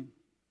that room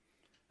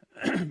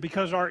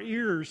because our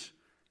ears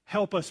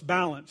help us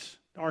balance.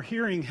 Our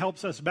hearing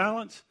helps us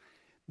balance.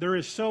 There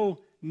is so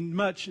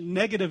much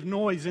negative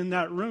noise in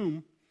that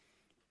room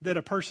that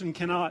a person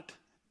cannot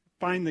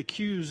find the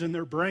cues in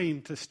their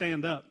brain to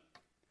stand up.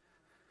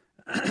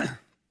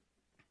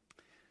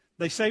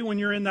 They say when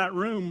you're in that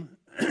room,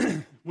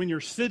 when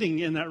you're sitting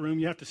in that room,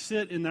 you have to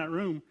sit in that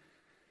room.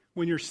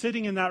 When you're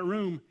sitting in that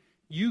room,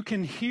 you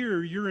can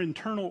hear your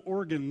internal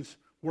organs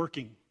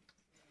working.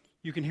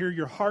 You can hear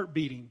your heart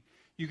beating.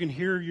 You can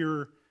hear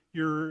your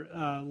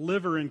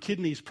liver and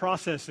kidneys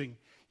processing.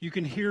 You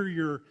can hear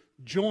your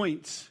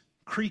joints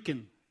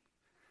creaking.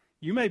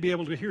 You may be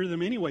able to hear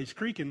them anyways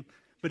creaking,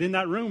 but in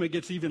that room it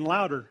gets even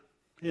louder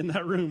in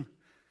that room.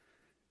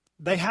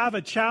 They have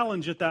a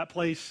challenge at that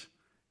place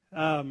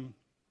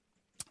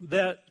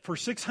that for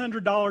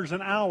 $600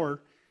 an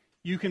hour,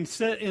 you can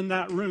sit in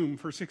that room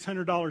for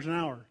 $600 an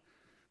hour.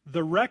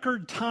 The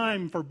record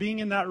time for being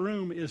in that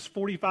room is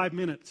 45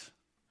 minutes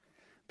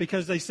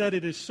because they said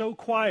it is so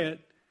quiet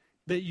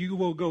that you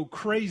will go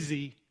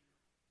crazy.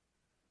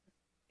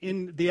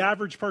 The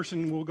average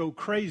person will go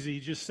crazy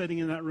just sitting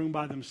in that room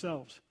by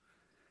themselves.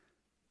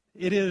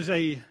 It is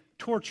a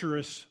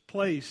torturous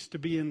place to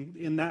be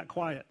in that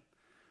quiet.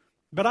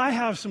 But I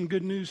have some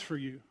good news for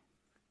you.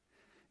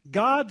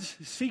 God's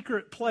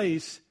secret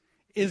place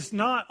is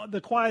not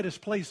the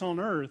quietest place on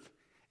earth.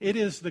 It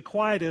is the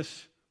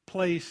quietest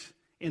place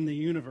in the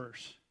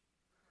universe.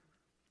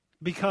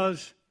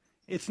 Because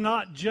it's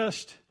not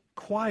just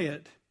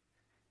quiet,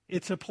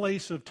 it's a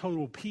place of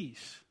total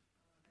peace.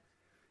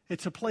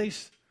 It's a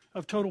place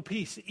of total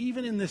peace.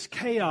 Even in this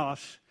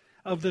chaos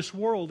of this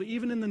world,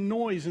 even in the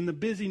noise and the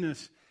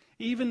busyness,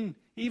 even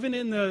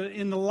in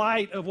the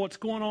light of what's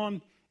going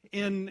on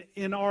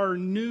in our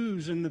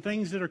news and the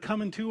things that are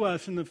coming to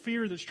us and the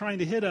fear that's trying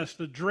to hit us,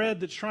 the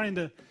dread that's trying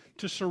to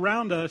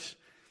surround us,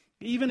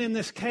 even in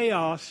this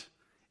chaos,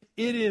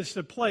 it is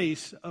the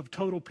place of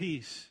total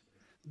peace.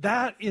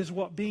 That is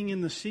what being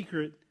in the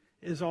secret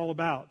is all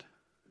about.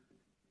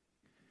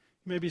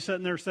 You may be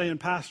sitting there saying,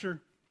 Pastor,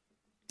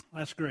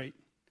 that's great.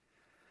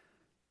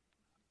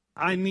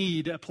 I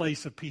need a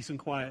place of peace and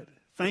quiet.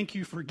 Thank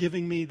you for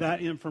giving me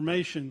that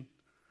information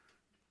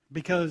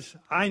because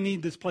I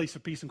need this place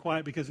of peace and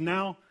quiet because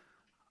now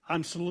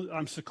I'm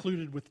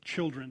secluded with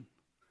children.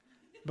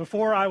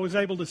 Before I was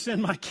able to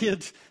send my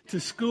kids to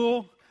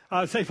school,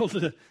 I was able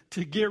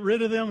to get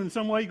rid of them in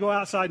some way, go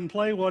outside and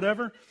play,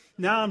 whatever.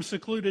 Now I'm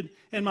secluded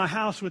in my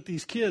house with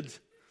these kids,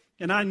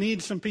 and I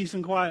need some peace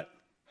and quiet.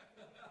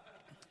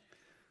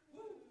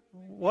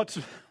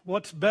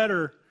 What's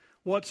better,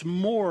 what's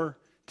more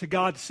to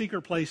God's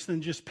secret place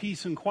than just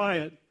peace and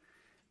quiet?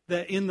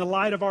 That in the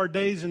light of our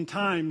days and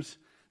times,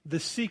 the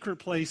secret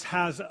place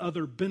has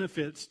other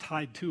benefits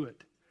tied to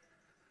it.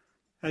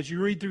 As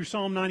you read through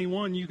Psalm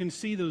 91, you can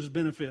see those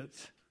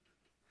benefits.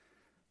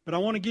 But I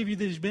want to give you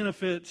these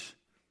benefits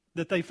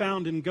that they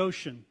found in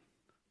Goshen.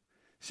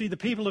 See, the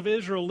people of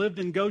Israel lived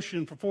in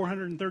Goshen for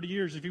 430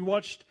 years. If you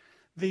watched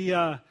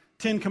the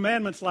Ten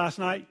Commandments last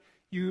night,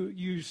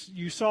 you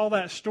saw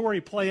that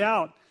story play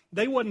out.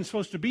 They wasn't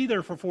supposed to be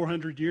there for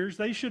 400 years.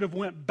 They should have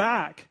went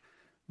back.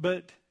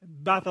 But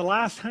about the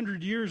last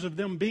 100 years of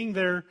them being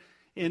there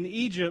in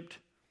Egypt,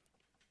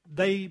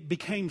 they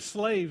became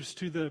slaves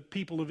to the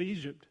people of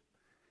Egypt.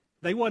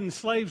 They wasn't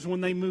slaves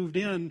when they moved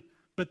in,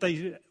 but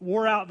they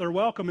wore out their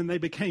welcome and they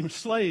became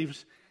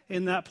slaves.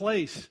 in that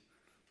place.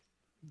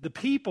 The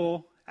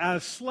people,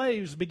 as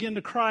slaves, began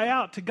to cry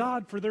out to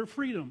God for their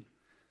freedom.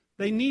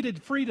 They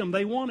needed freedom.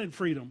 They wanted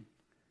freedom.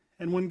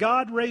 And when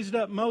God raised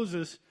up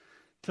Moses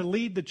to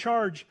lead the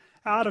charge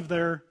out of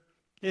there,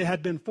 it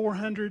had been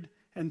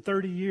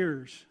 430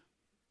 years.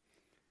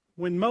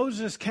 When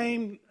Moses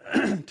came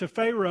to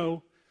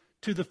Pharaoh,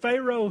 to the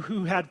Pharaoh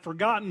who had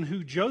forgotten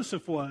who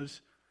Joseph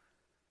was,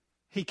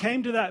 he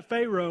came to that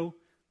Pharaoh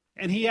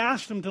and he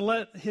asked him to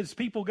let his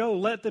people go,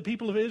 let the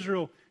people of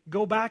Israel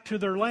go back to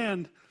their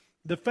land.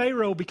 The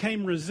Pharaoh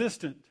became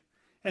resistant.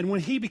 And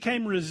when he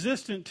became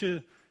resistant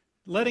to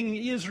letting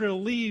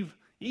Israel leave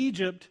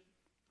Egypt,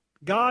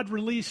 God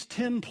released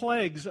 10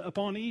 plagues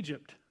upon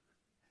Egypt.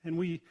 And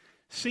we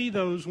see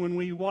those when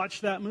we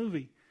watch that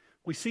movie.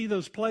 We see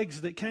those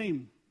plagues that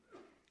came.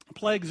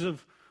 Plagues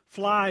of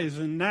flies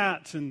and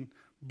gnats and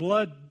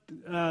blood,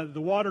 the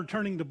water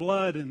turning to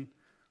blood, and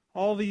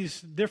all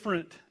these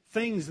different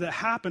things that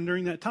happened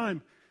during that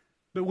time.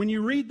 But when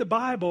you read the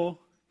Bible,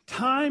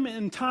 time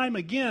and time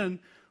again,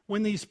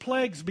 when these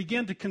plagues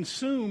began to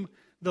consume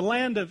the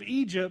land of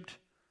Egypt,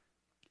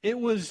 it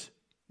was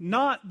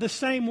not the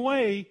same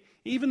way.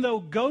 Even though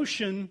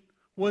Goshen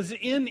was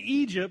in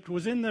Egypt,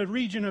 was in the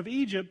region of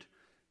Egypt,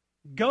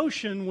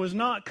 Goshen was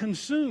not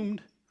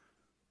consumed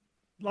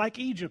like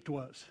Egypt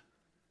was.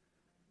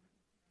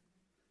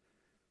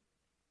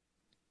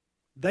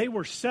 They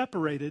were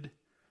separated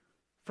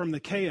from the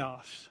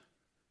chaos.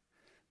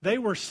 They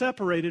were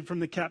separated from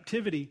the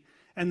captivity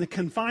and the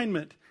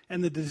confinement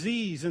and the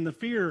disease and the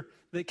fear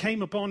that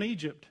came upon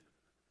Egypt.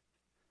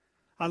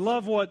 I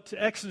love what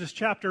Exodus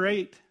chapter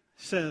 8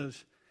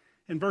 says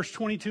in verse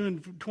 22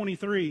 and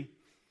 23.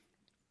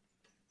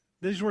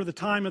 These were the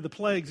time of the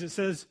plagues. It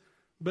says,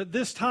 but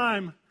this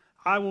time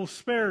I will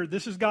spare.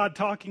 This is God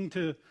talking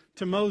to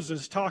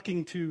Moses,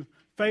 talking to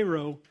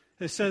Pharaoh.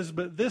 It says,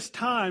 but this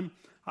time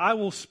I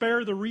will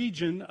spare the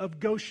region of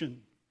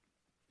Goshen,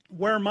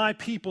 where my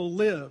people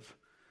live.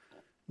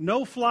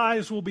 No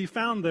flies will be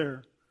found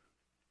there.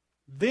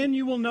 Then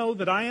you will know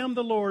that I am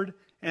the Lord,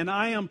 and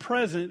I am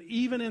present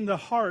even in the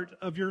heart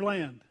of your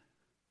land.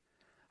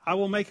 I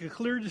will make a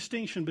clear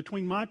distinction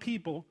between my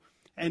people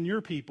and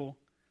your people.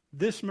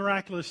 This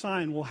miraculous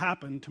sign will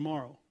happen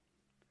tomorrow.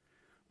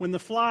 When the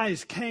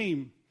flies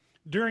came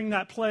during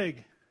that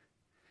plague,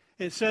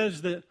 it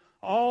says that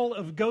all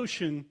of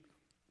Goshen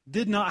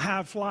did not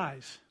have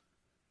flies.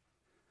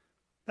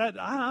 I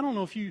don't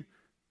know if you've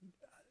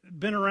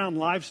been around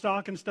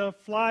livestock and stuff.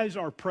 Flies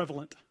are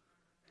prevalent.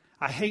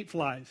 I hate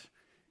flies.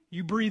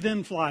 You breathe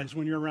in flies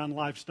when you're around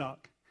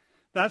livestock.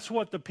 That's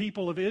what the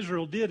people of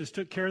Israel did, is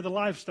took care of the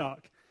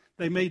livestock.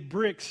 They made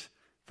bricks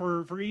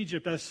for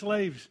Egypt as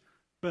slaves.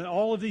 But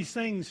all of these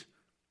things,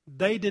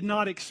 they did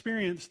not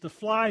experience the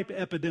fly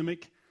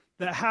epidemic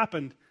that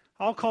happened.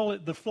 I'll call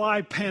it the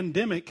fly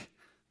pandemic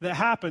that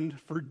happened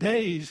for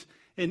days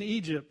in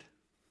Egypt.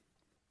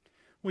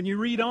 When you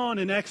read on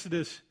in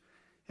Exodus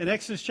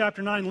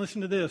chapter 9,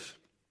 listen to this.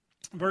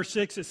 Verse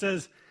 6, it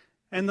says,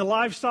 and the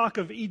livestock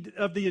of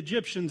the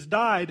Egyptians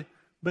died,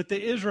 but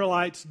the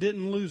Israelites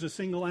didn't lose a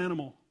single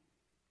animal.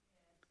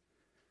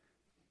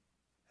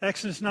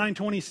 Exodus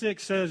 9:26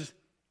 says,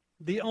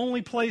 the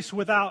only place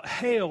without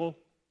hail,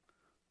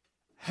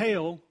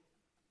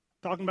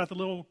 talking about the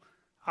little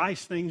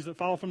ice things that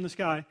fall from the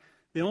sky,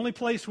 the only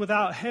place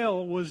without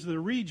hail was the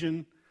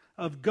region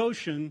of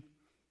Goshen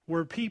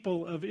where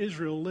people of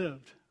Israel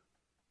lived.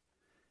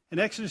 In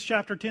Exodus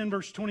chapter 10,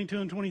 verse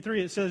 22 and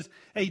 23, it says,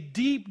 a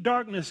deep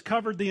darkness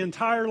covered the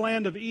entire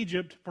land of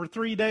Egypt for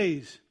 3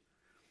 days.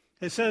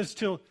 It says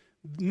till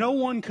no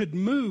one could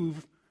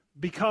move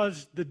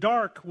because the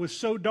dark was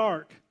so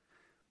dark.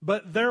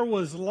 But there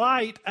was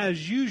light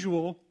as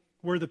usual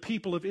where the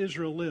people of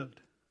Israel lived.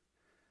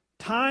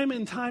 Time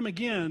and time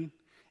again,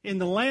 in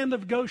the land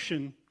of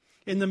Goshen,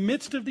 in the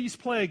midst of these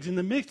plagues, in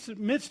the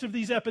midst of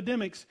these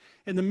epidemics,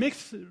 in the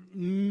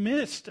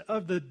midst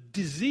of the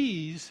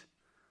disease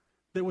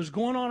that was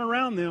going on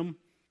around them,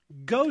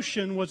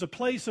 Goshen was a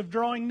place of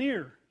drawing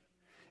near.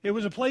 It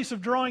was a place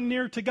of drawing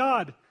near to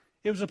God.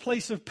 It was a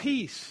place of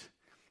peace.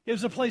 It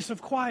was a place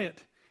of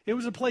quiet. It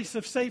was a place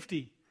of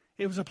safety.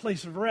 It was a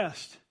place of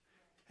rest.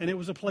 And it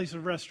was a place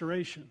of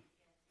restoration.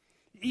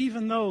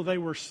 Even though they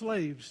were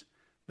slaves,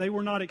 they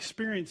were not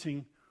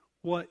experiencing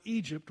what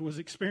Egypt was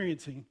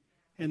experiencing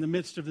in the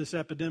midst of this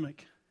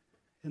epidemic,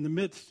 in the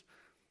midst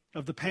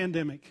of the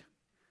pandemic,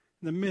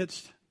 in the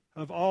midst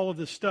of all of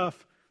the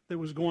stuff that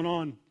was going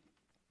on.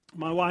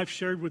 My wife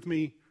shared with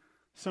me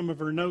some of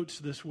her notes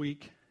this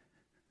week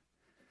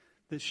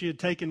that she had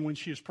taken when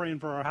she was praying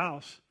for our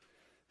house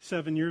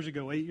 8 years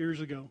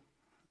ago.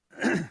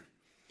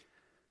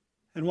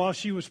 And while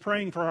she was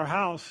praying for our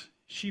house,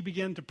 she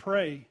began to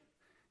pray,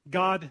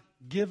 God,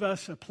 give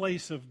us a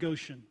place of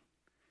Goshen.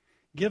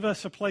 Give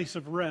us a place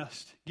of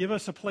rest. Give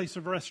us a place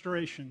of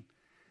restoration.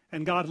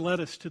 And God led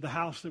us to the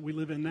house that we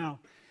live in now.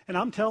 And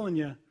I'm telling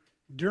you,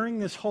 during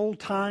this whole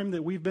time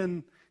that we've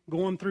been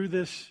going through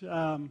this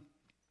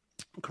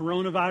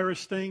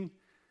coronavirus thing,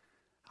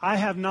 I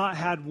have not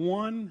had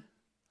 1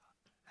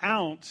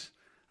 ounce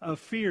of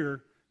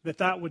fear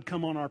that would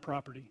come on our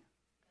property.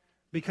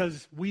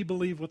 Because we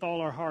believe with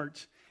all our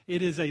hearts,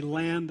 it is a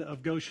land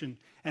of Goshen.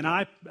 And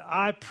I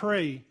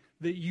pray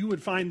that you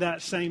would find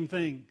that same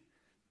thing,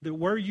 that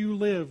where you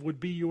live would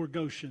be your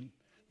Goshen,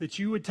 that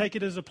you would take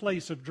it as a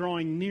place of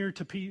drawing near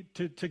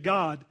to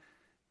God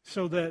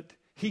so that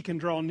he can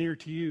draw near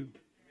to you.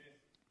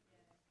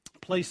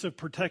 Place of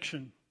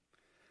protection.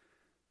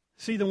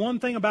 See, the one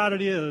thing about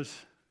it is,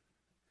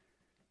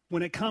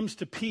 when it comes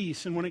to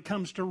peace and when it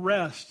comes to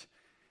rest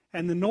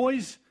and the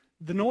noise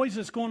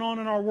that's going on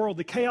in our world,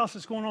 the chaos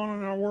that's going on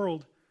in our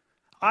world,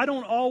 I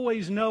don't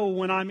always know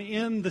when I'm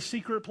in the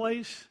secret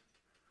place,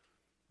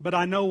 but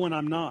I know when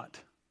I'm not.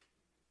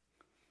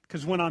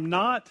 Because when I'm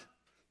not,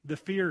 the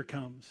fear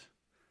comes.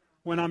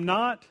 When I'm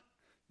not,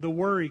 the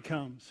worry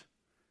comes.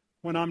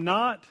 When I'm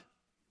not,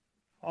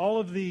 all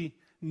of the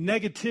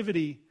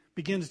negativity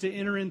begins to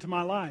enter into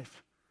my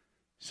life.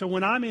 So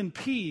when I'm in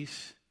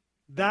peace,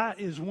 that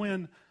is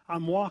when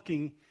I'm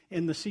walking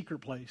in the secret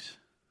place.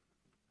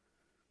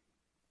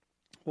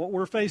 What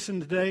we're facing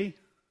today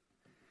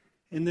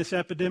in this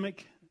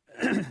epidemic,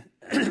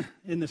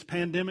 in this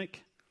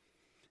pandemic,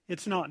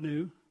 it's not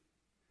new.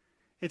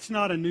 It's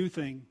not a new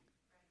thing.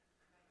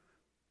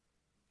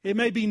 It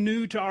may be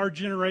new to our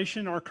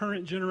generation, our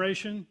current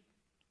generation,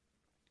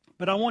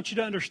 but I want you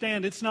to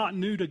understand it's not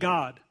new to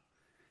God.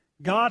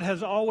 God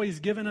has always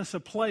given us a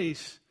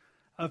place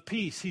of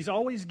peace. He's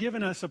always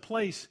given us a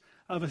place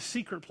of a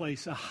secret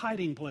place, a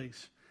hiding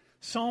place.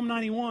 Psalm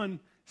 91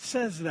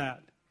 says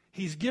that.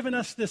 He's given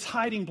us this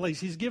hiding place.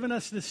 He's given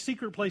us this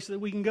secret place that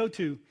we can go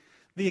to.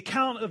 The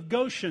account of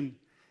Goshen,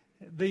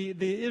 the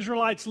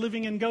Israelites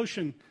living in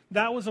Goshen,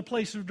 that was a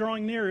place of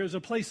drawing near. It was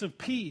a place of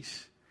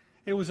peace.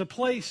 It was a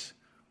place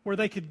where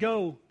they could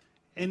go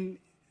and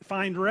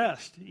find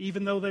rest,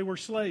 even though they were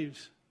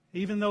slaves,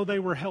 even though they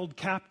were held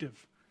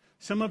captive.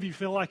 Some of you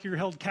feel like you're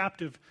held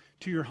captive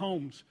to your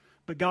homes,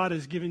 but God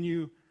has given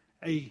you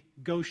a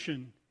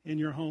Goshen in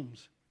your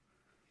homes.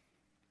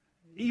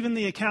 Even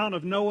the account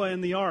of Noah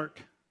and the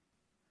ark.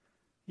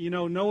 You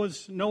know,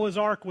 Noah's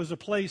ark was a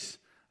place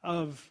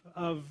of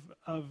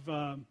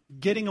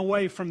getting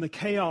away from the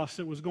chaos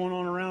that was going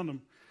on around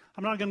them.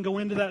 I'm not going to go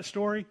into that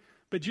story,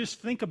 but just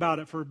think about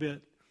it for a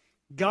bit.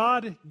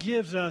 God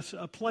gives us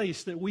a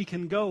place that we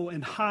can go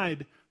and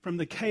hide from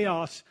the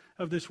chaos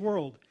of this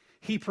world.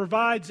 He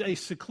provides a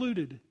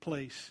secluded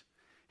place.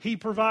 He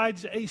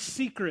provides a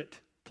secret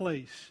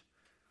place.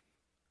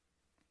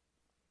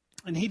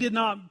 And he did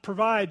not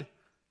provide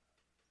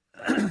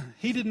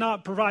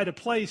a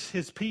place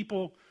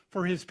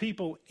for his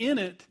people in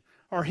it,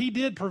 or he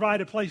did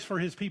provide a place for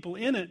his people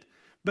in it,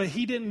 but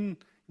he didn't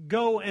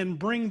go and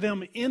bring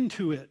them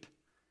into it.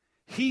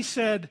 He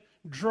said,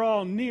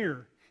 draw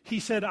near. He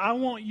said, I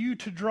want you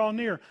to draw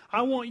near.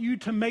 I want you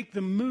to make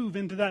the move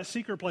into that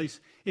secret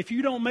place. If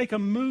you don't make a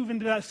move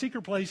into that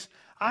secret place,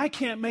 I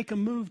can't make a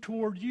move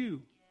toward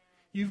you.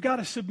 You've got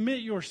to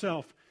submit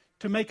yourself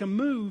to make a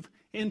move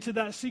into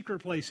that secret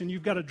place, and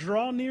you've got to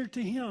draw near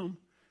to him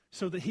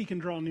so that he can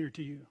draw near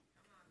to you.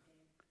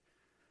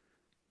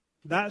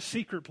 That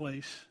secret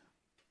place,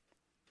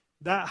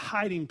 that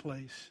hiding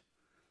place,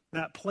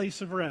 that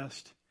place of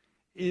rest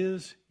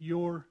is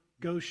your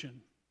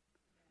Goshen.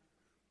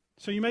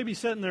 So you may be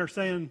sitting there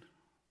saying,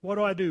 what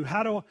do I do?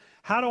 How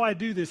do I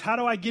do this? How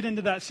do I get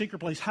into that secret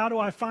place? How do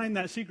I find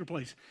that secret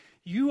place?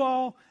 You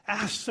all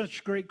ask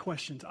such great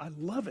questions. I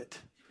love it.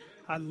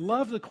 I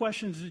love the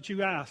questions that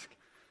you ask.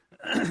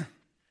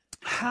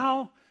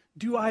 How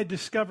do I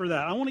discover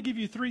that? I want to give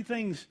you 3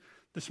 things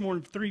this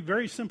morning, 3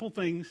 very simple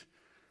things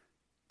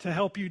to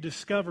help you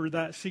discover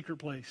that secret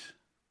place.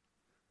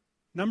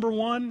 Number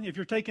 1, if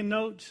you're taking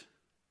notes,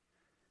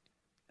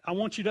 I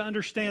want you to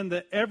understand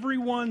that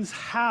everyone's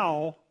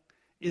how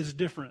is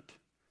different.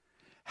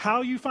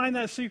 How you find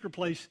that secret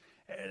place,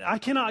 I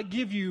cannot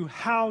give you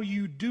how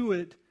you do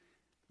it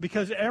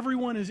because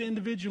everyone is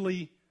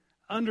individually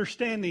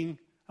understanding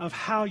of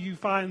how you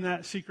find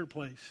that secret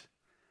place.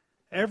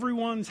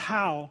 Everyone's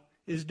how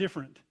is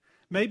different.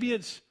 Maybe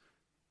it's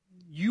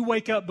you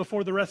wake up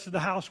before the rest of the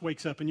house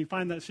wakes up and you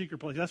find that secret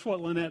place. That's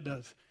what Lynette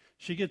does.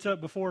 She gets up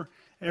before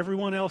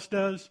everyone else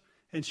does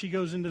and she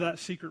goes into that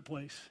secret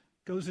place,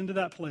 goes into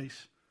that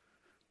place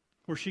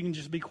where she can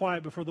just be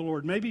quiet before the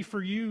Lord. Maybe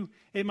for you,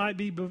 it might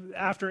be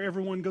after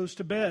everyone goes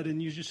to bed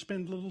and you just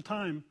spend a little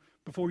time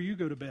before you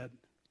go to bed.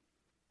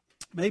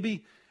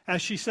 Maybe,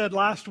 as she said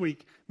last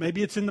week,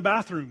 maybe it's in the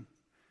bathroom.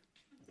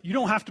 You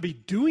don't have to be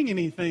doing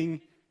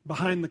anything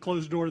behind the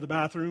closed door of the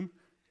bathroom.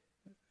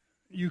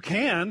 You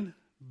can,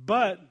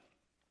 but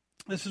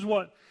this is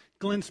what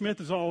Glenn Smith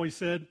has always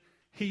said.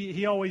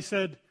 He always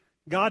said,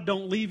 God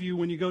don't leave you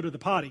when you go to the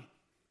potty.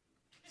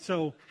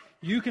 So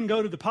you can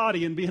go to the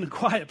potty and be in a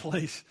quiet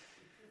place.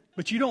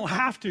 But you don't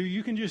have to.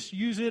 You can just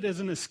use it as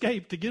an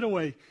escape to get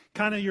away.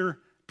 Kind of your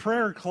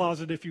prayer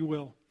closet, if you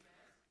will.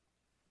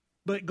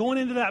 But going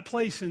into that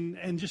place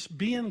and just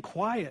being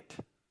quiet.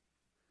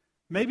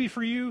 Maybe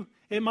for you,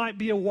 it might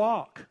be a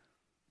walk.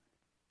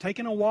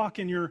 Taking a walk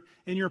in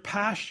your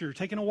pasture.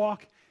 Taking a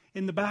walk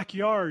in the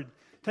backyard.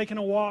 Taking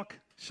a walk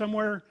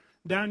somewhere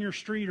down your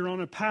street or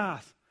on a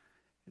path.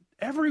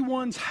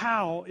 Everyone's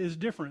how is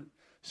different.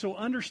 So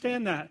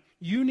understand that.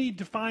 You need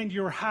to find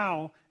your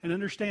how and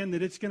understand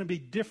that it's going to be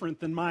different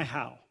than my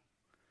how.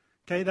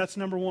 Okay, that's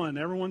number one.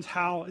 Everyone's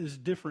how is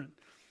different.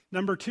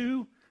 Number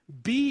two,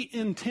 be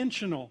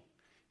intentional.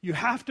 You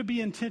have to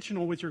be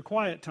intentional with your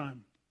quiet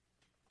time.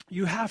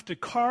 You have to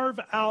carve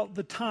out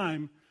the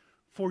time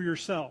for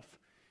yourself.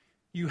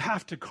 You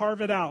have to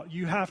carve it out.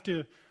 You have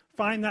to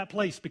find that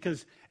place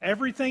because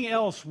everything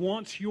else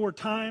wants your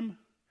time.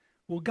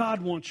 Well,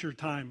 God wants your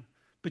time,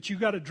 but you've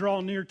got to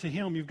draw near to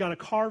Him. You've got to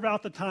carve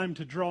out the time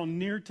to draw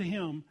near to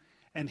Him,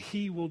 and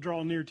He will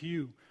draw near to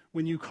you.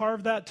 When you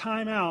carve that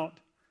time out,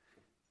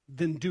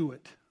 then do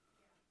it.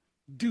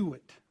 Do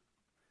it.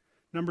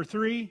 Number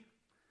three,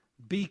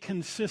 be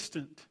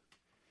consistent.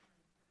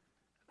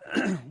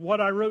 What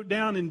I wrote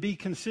down in be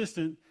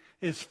consistent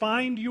is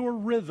find your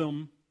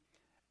rhythm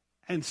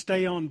and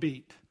stay on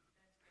beat.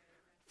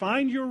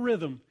 Find your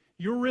rhythm.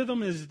 Your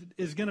rhythm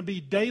is going to be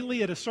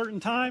daily at a certain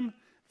time.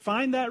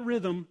 Find that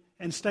rhythm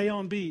and stay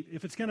on beat.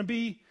 If it's going to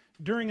be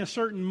during a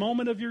certain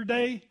moment of your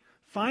day,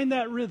 find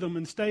that rhythm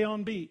and stay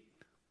on beat.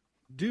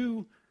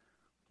 Do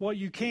what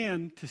you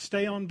can to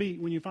stay on beat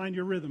when you find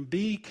your rhythm.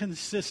 Be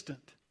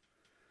consistent.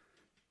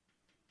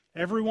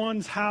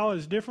 Everyone's how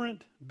is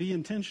different. Be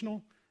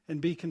intentional and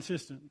be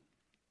consistent.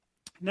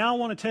 Now I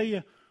want to tell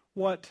you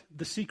what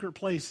the secret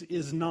place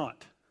is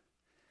not.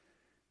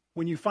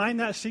 When you find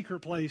that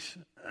secret place,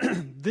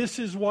 this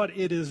is what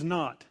it is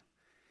not.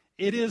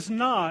 It is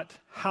not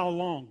how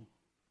long.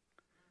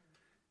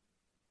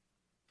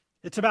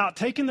 It's about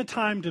taking the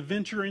time to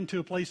venture into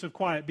a place of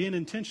quiet, being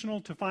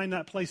intentional to find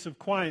that place of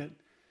quiet.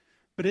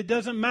 But it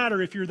doesn't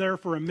matter if you're there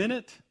for a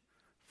minute,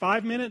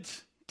 5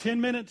 minutes,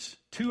 10 minutes,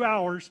 2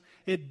 hours.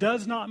 It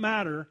does not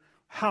matter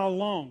how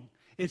long.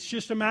 It's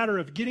just a matter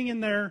of getting in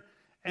there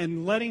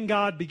and letting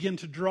God begin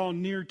to draw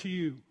near to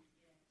you.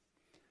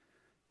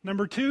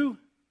 Number two,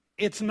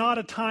 it's not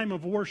a time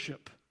of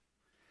worship.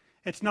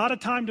 It's not a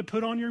time to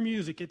put on your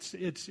music.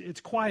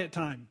 It's quiet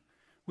time.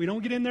 We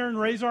don't get in there and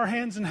raise our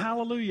hands and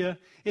hallelujah.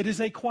 It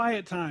is a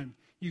quiet time.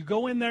 You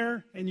go in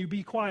there and you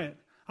be quiet.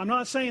 I'm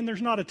not saying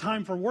there's not a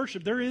time for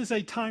worship. There is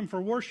a time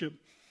for worship.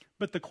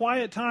 But the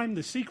quiet time,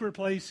 the secret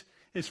place,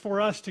 is for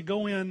us to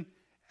go in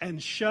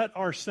and shut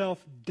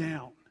ourselves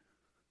down.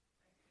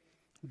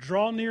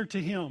 Draw near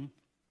to Him,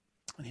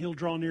 and He'll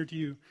draw near to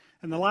you.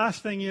 And the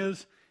last thing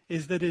is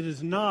that it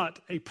is not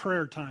a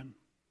prayer time.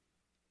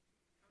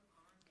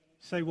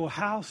 Say, well,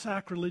 how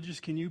sacrilegious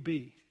can you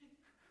be?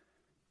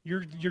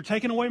 You're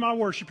taking away my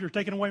worship. You're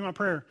taking away my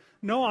prayer.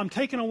 No, I'm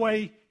taking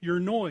away your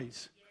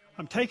noise.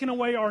 I'm taking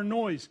away our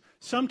noise.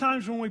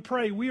 Sometimes when we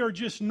pray, we are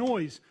just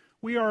noise.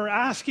 We are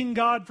asking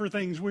God for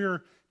things. We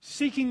are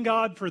seeking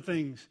God for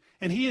things.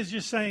 And He is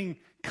just saying,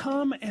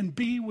 come and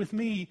be with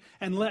me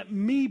and let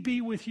me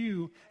be with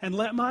you and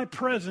let my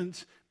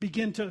presence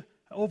begin to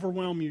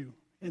overwhelm you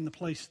in the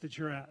place that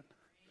you're at.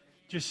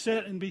 Just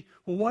sit and be,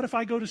 well, what if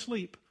I go to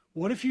sleep?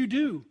 What if you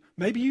do?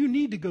 Maybe you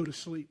need to go to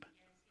sleep.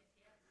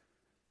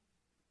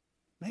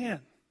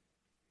 Man,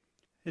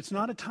 it's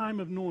not a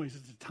time of noise.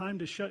 It's a time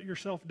to shut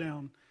yourself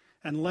down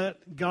and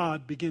let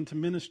God begin to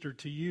minister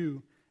to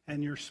you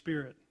and your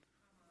spirit.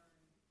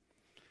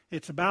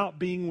 It's about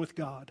being with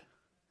God.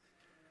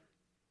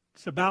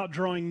 It's about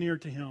drawing near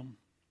to Him.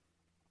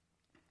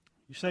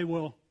 You say,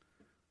 well,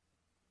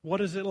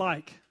 what is it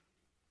like?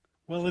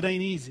 Well, it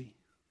ain't easy.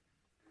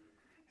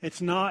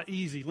 It's not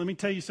easy. Let me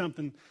tell you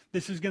something.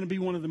 This is going to be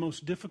one of the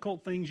most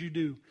difficult things you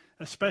do,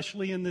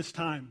 especially in this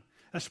time,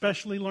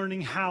 especially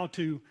learning how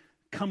to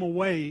come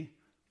away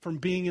from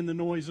being in the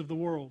noise of the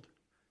world.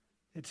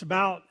 It's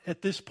about,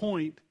 at this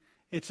point,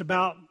 it's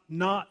about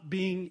not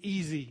being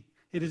easy.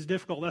 It is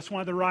difficult. That's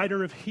why the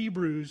writer of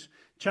Hebrews,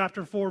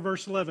 chapter 4,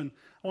 verse 11,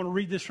 I want to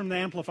read this from the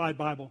Amplified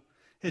Bible.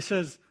 It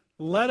says,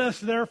 let us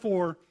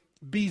therefore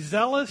be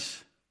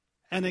zealous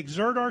and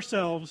exert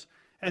ourselves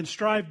and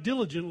strive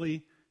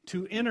diligently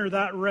to enter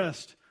that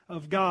rest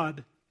of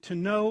God, to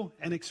know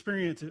and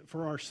experience it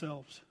for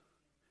ourselves.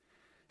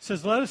 It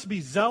says, let us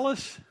be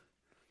zealous,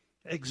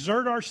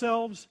 exert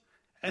ourselves,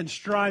 and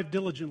strive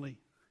diligently.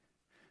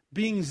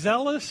 Being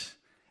zealous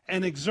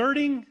and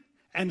exerting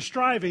and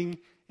striving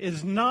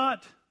is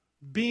not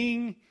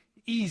being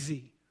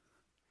easy.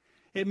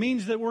 It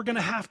means that we're going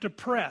to have to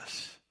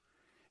press.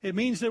 It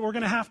means that we're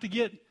going to have to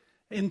get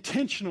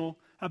intentional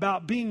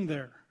about being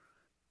there.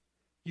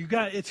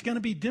 It's going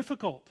to be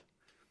difficult.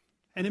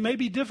 And it may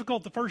be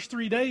difficult the first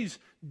 3 days.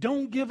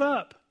 Don't give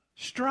up.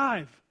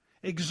 Strive.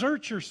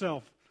 Exert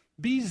yourself.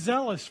 Be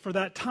zealous for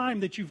that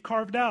time that you've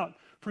carved out,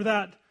 for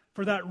that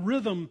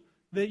rhythm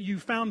that you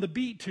found the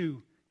beat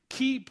to.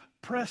 Keep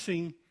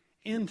pressing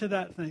into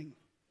that thing.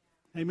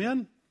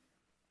 Amen?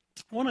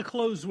 I want to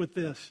close with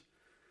this.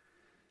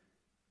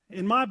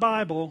 In my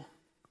Bible,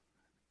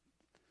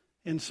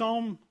 in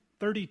Psalm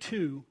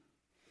 32,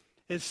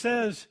 it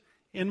says,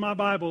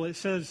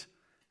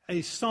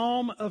 a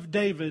Psalm of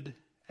David,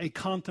 a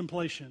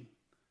contemplation.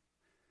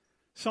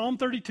 Psalm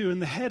 32, in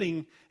the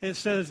heading, it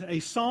says, a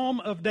Psalm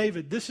of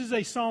David. This is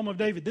a Psalm of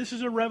David. This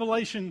is a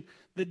revelation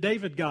that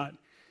David got.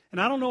 And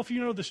I don't know if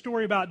you know the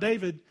story about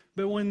David,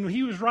 but when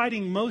he was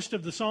writing most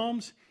of the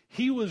Psalms,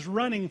 he was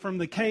running from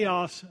the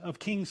chaos of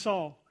King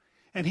Saul.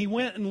 And he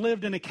went and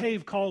lived in a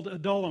cave called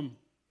Adullam.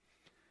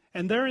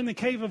 And there in the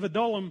cave of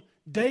Adullam,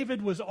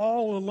 David was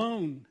all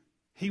alone.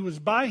 He was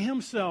by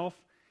himself,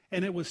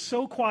 and it was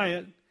so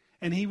quiet,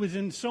 and he was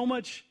in so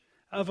much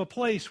of a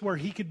place where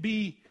he could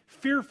be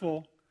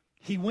fearful.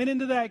 He went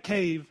into that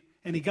cave,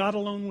 and he got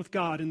alone with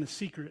God in the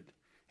secret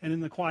and in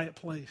the quiet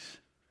place.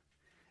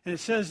 And it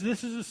says,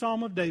 this is a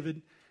Psalm of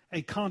David,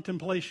 a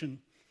contemplation.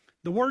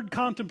 The word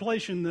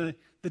contemplation,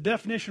 the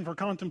definition for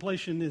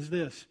contemplation is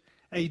this: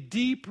 a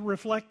deep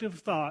reflective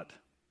thought,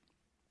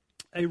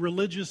 a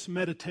religious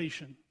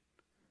meditation.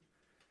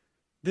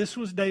 This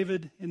was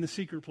David in the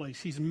secret place.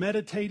 He's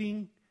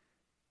meditating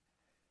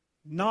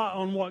not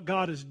on what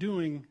God is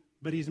doing,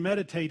 but he's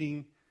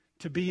meditating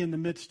to be in the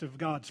midst of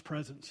God's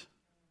presence.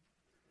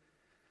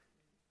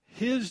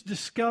 His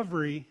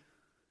discovery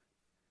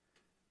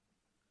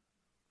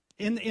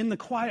in the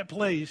quiet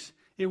place,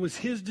 it was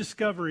his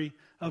discovery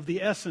of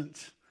the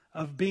essence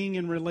of being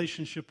in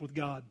relationship with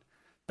God.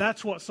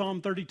 That's what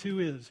Psalm 32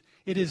 is.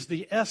 It is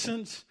the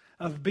essence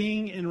of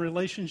being in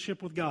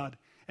relationship with God.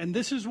 And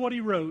this is what he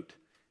wrote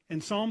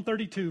in Psalm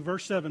 32,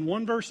 verse 7.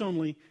 One verse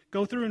only.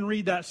 Go through and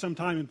read that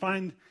sometime and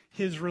find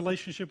his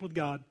relationship with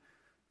God.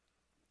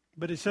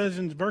 But it says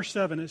in verse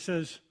 7, it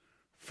says,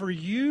 for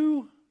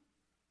you,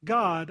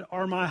 God,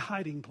 are my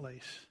hiding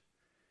place.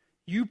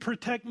 You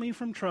protect me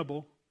from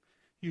trouble.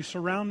 You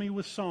surround me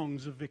with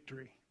songs of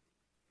victory.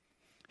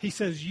 He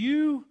says,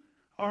 you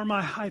are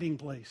my hiding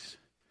place.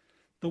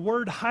 The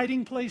word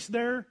hiding place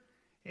there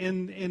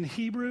in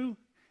Hebrew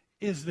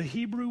is the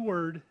Hebrew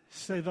word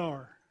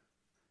sedar.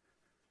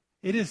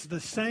 It is the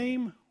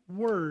same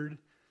word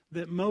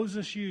that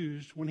Moses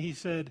used when he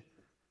said,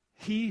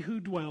 he who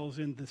dwells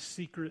in the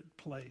secret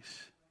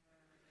place.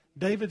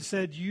 David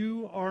said,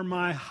 you are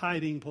my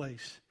hiding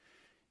place.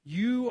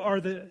 You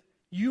are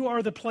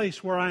the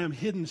place where I am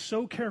hidden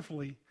so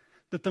carefully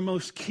that the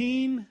most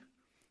keen,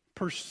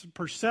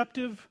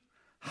 perceptive,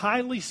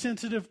 highly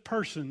sensitive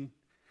person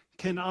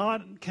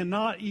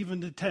cannot even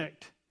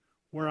detect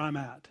where I'm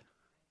at.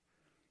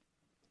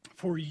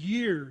 For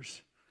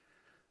years,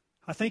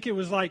 I think it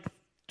was like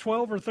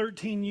 12 or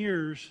 13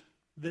 years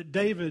that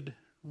David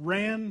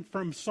ran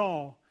from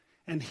Saul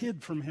and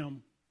hid from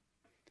him.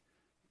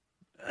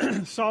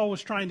 Saul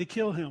was trying to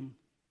kill him.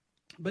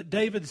 But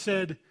David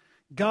said,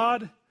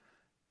 God,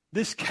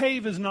 this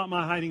cave is not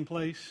my hiding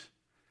place.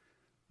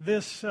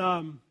 This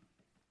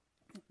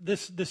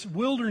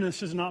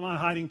wilderness is not my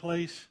hiding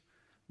place.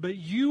 But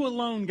you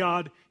alone,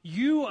 God,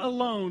 you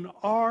alone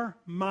are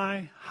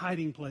my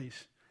hiding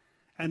place.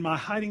 And my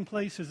hiding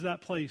place is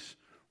that place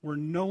where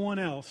no one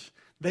else,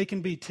 they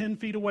can be 10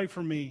 feet away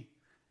from me,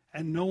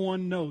 and no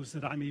one knows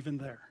that I'm even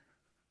there.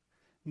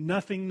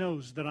 Nothing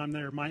knows that I'm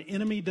there. My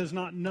enemy does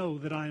not know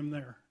that I am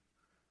there.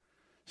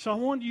 So I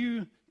want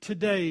you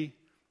today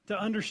to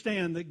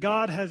understand that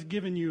God has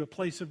given you a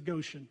place of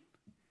Goshen.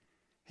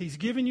 He's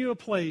given you a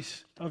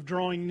place of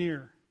drawing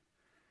near.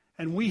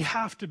 And we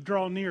have to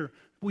draw near.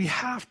 We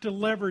have to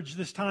leverage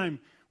this time.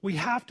 We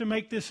have to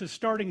make this a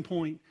starting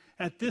point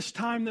at this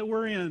time that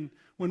we're in,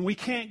 when we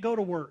can't go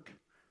to work,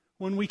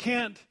 when we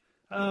can't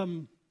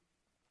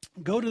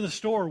go to the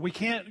store, we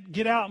can't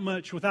get out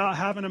much without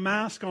having a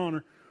mask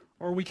on,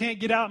 or we can't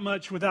get out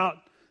much without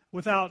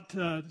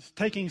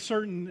taking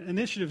certain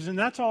initiatives. And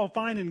that's all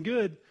fine and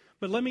good.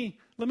 But let me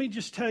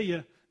just tell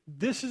you,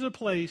 this is a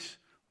place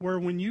where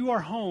when you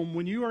are home,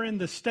 when you are in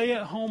the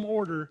stay-at-home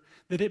order,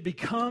 that it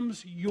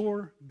becomes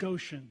your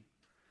Goshen.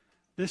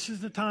 This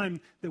is the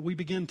time that we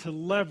begin to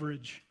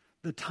leverage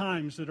the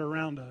times that are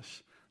around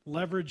us.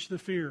 Leverage the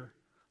fear.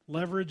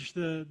 Leverage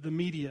the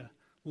media.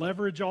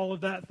 Leverage all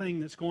of that thing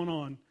that's going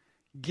on.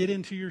 Get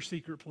into your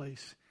secret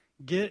place.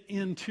 Get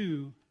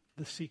into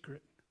the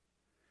secret.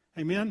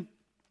 Amen?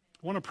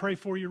 I want to pray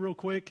for you real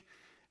quick,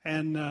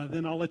 and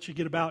then I'll let you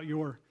get about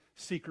your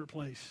secret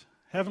place.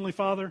 Heavenly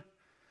Father,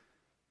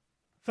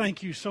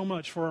 thank you so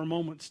much for our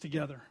moments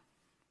together.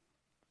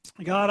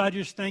 God, I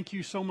just thank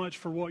you so much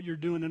for what you're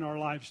doing in our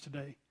lives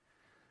today.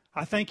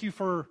 I thank you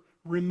for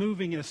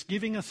removing us,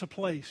 giving us a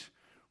place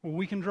where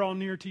we can draw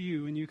near to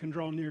you and you can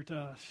draw near to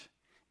us.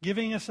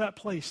 Giving us that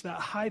place, that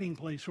hiding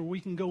place where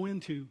we can go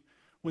into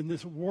when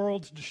this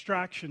world's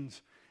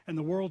distractions and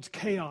the world's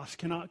chaos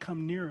cannot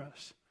come near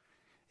us.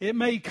 It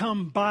may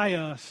come by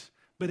us,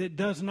 but it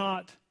does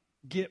not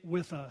get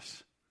with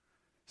us.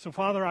 So,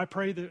 Father, I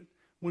pray that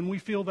when we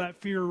feel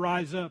that fear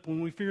rise up, when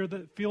we feel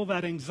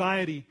that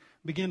anxiety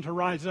begin to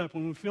rise up,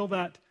 when we feel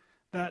that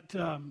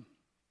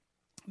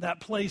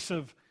place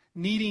of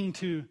needing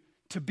to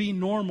be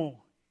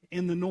normal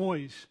in the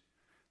noise,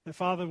 that,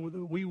 Father,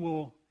 we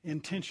will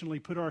intentionally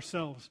put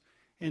ourselves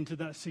into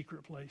that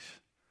secret place.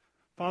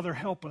 Father,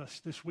 help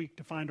us this week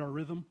to find our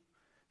rhythm.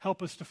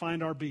 Help us to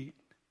find our beat.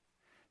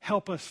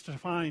 Help us to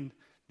find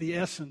the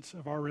essence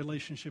of our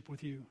relationship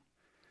with you.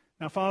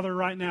 Now, Father,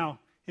 right now,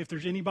 if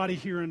there's anybody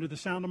here under the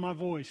sound of my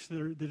voice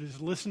that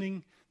is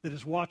listening, that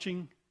is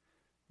watching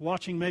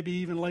maybe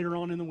even later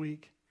on in the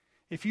week,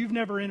 if you've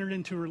never entered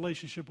into a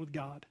relationship with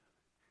God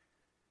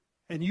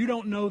and you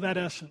don't know that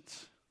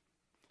essence,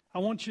 I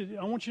want you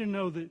to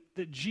know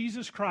that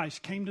Jesus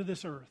Christ came to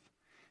this earth.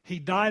 He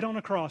died on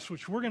a cross,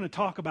 which we're going to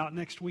talk about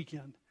next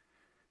weekend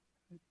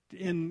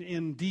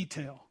in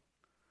detail.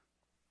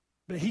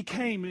 But he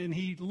came and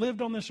he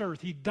lived on this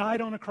earth. He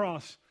died on a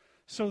cross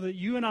so that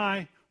you and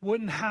I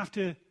wouldn't have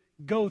to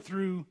go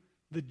through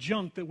the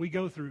junk that we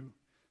go through.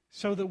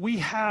 So that we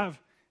have,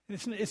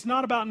 it's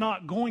not about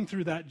not going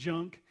through that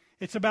junk.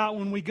 It's about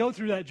when we go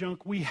through that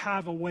junk, we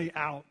have a way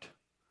out.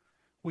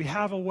 We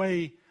have a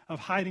way of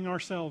hiding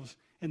ourselves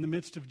in the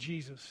midst of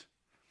Jesus.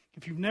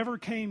 If you've never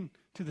came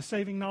to the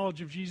saving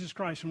knowledge of Jesus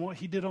Christ and what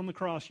he did on the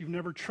cross, you've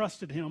never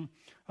trusted him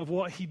of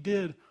what he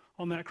did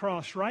on that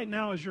cross, right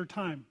now is your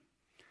time.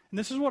 And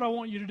this is what I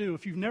want you to do.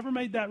 If you've never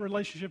made that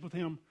relationship with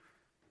him,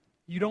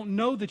 you don't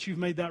know that you've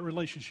made that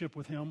relationship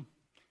with him.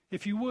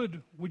 If you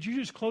would you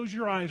just close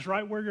your eyes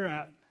right where you're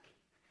at?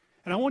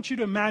 And I want you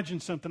to imagine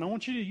something. I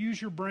want you to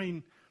use your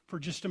brain for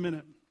just a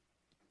minute.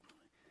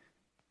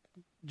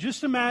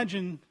 Just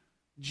imagine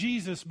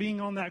Jesus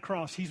being on that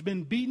cross. He's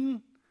been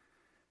beaten.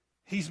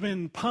 He's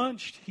been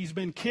punched. He's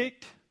been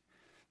kicked.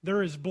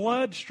 There is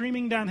blood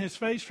streaming down his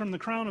face from the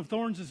crown of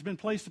thorns that's been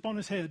placed upon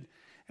his head.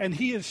 And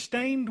he is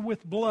stained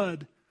with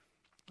blood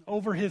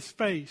over his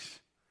face.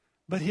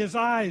 But his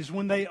eyes,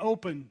 when they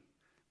open,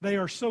 they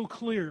are so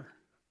clear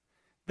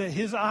that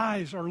his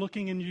eyes are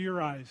looking into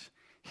your eyes.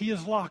 He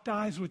has locked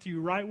eyes with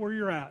you right where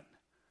you're at.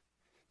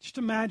 Just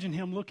imagine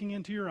him looking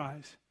into your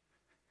eyes.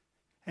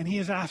 And he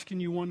is asking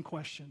you one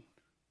question.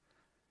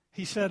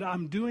 He said,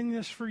 I'm doing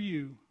this for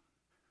you.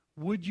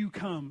 Would you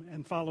come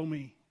and follow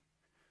me?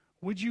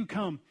 Would you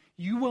come?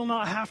 You will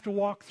not have to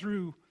walk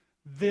through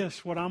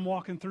this, what I'm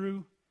walking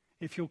through,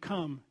 if you'll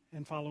come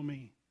and follow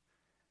me.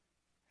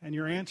 And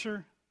your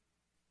answer,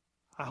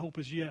 I hope,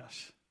 is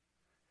yes.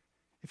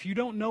 If you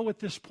don't know at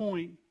this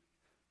point,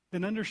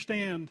 then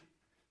understand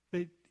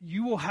that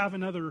you will have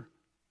another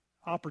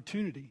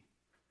opportunity.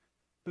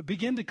 But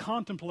begin to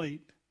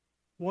contemplate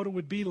what it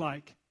would be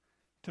like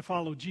to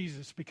follow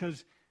Jesus,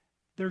 because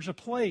there's a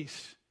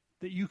place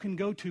that you can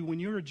go to when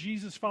you're a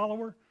Jesus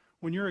follower,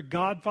 when you're a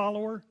God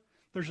follower.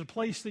 There's a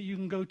place that you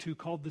can go to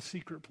called the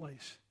secret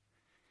place.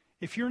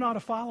 If you're not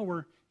a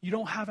follower, you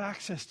don't have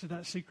access to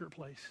that secret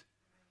place.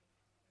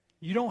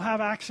 You don't have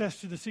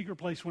access to the secret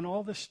place when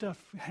all this stuff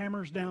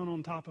hammers down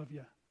on top of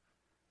you.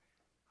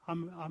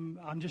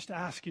 I'm just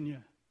asking you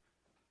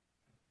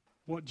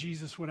what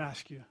Jesus would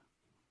ask you.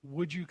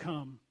 Would you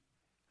come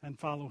and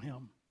follow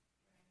him?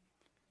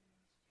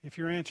 If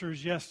your answer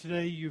is yes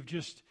today, you've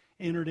just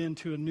entered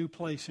into a new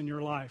place in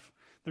your life.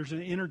 There's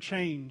an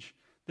interchange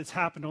that's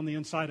happened on the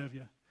inside of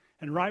you.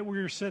 And right where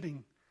you're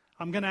sitting,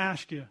 I'm going to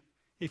ask you,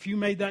 if you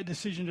made that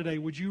decision today,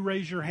 would you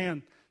raise your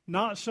hand?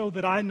 Not so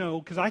that I know,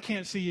 because I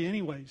can't see you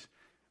anyways.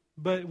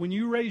 But when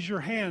you raise your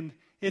hand,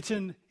 it's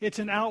an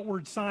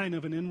outward sign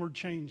of an inward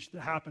change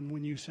that happened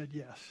when you said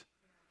yes.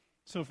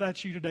 So if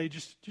that's you today,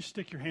 just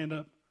stick your hand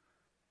up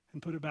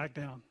and put it back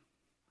down.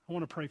 I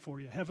want to pray for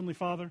you. Heavenly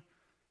Father,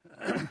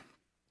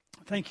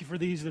 thank you for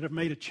these that have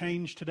made a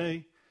change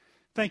today.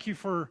 Thank you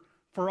for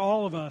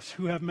all of us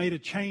who have made a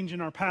change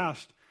in our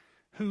past,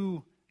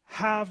 who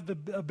have the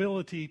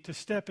ability to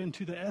step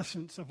into the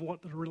essence of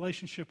what the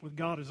relationship with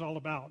God is all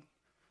about.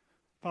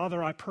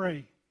 Father, I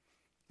pray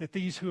that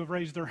these who have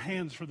raised their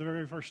hands for the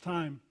very first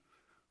time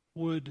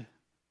would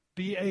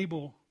be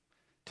able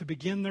to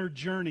begin their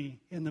journey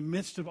in the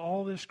midst of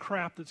all this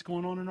crap that's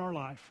going on in our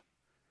life.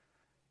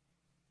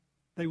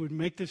 They would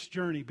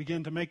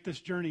begin to make this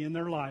journey in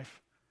their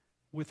life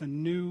with a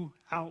new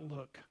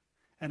outlook,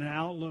 and an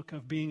outlook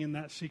of being in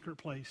that secret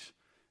place,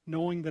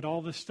 knowing that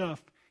all this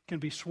stuff can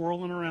be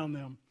swirling around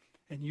them,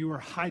 and you are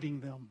hiding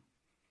them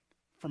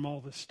from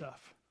all this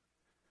stuff.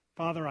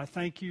 Father, I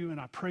thank you and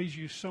I praise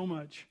you so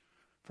much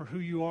for who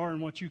you are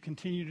and what you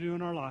continue to do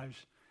in our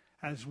lives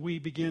as we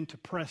begin to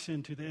press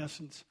into the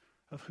essence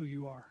of who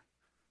you are.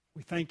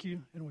 We thank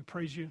you and we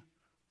praise you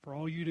for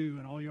all you do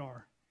and all you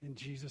are. In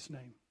Jesus'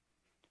 name,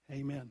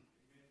 amen.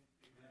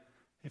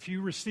 If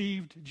you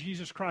received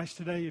Jesus Christ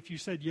today, if you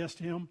said yes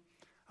to him,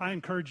 I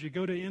encourage you,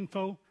 go to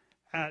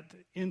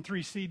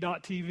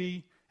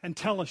info@n3c.tv and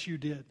tell us you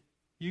did.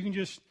 You can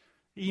just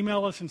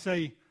email us and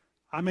say,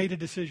 I made a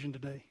decision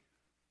today.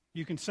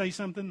 You can say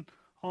something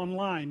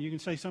online. You can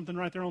say something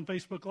right there on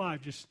Facebook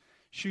Live. Just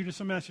shoot us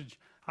a message.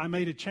 I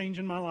made a change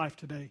in my life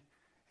today,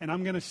 and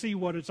I'm going to see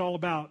what it's all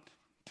about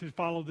to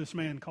follow this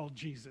man called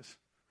Jesus.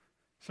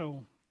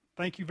 So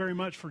thank you very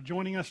much for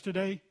joining us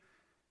today.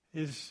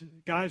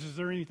 Guys, is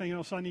there anything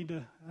else I need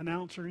to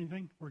announce or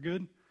anything? We're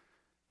good?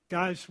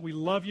 Guys, we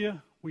love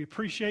you. We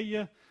appreciate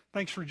you.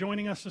 Thanks for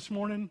joining us this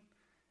morning.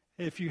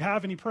 If you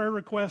have any prayer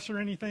requests or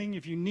anything,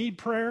 if you need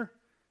prayer,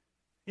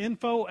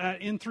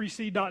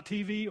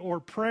 info@n3c.tv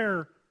or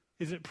prayer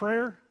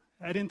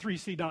at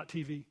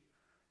n3c.tv.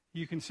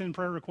 You can send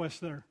prayer requests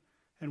there,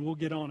 and we'll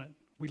get on it.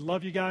 We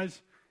love you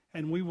guys,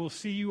 And we will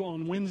see you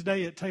on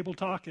Wednesday at Table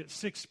Talk at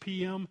 6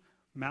 p.m.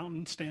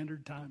 Mountain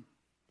Standard Time.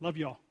 Love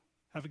y'all.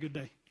 Have a good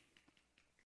day.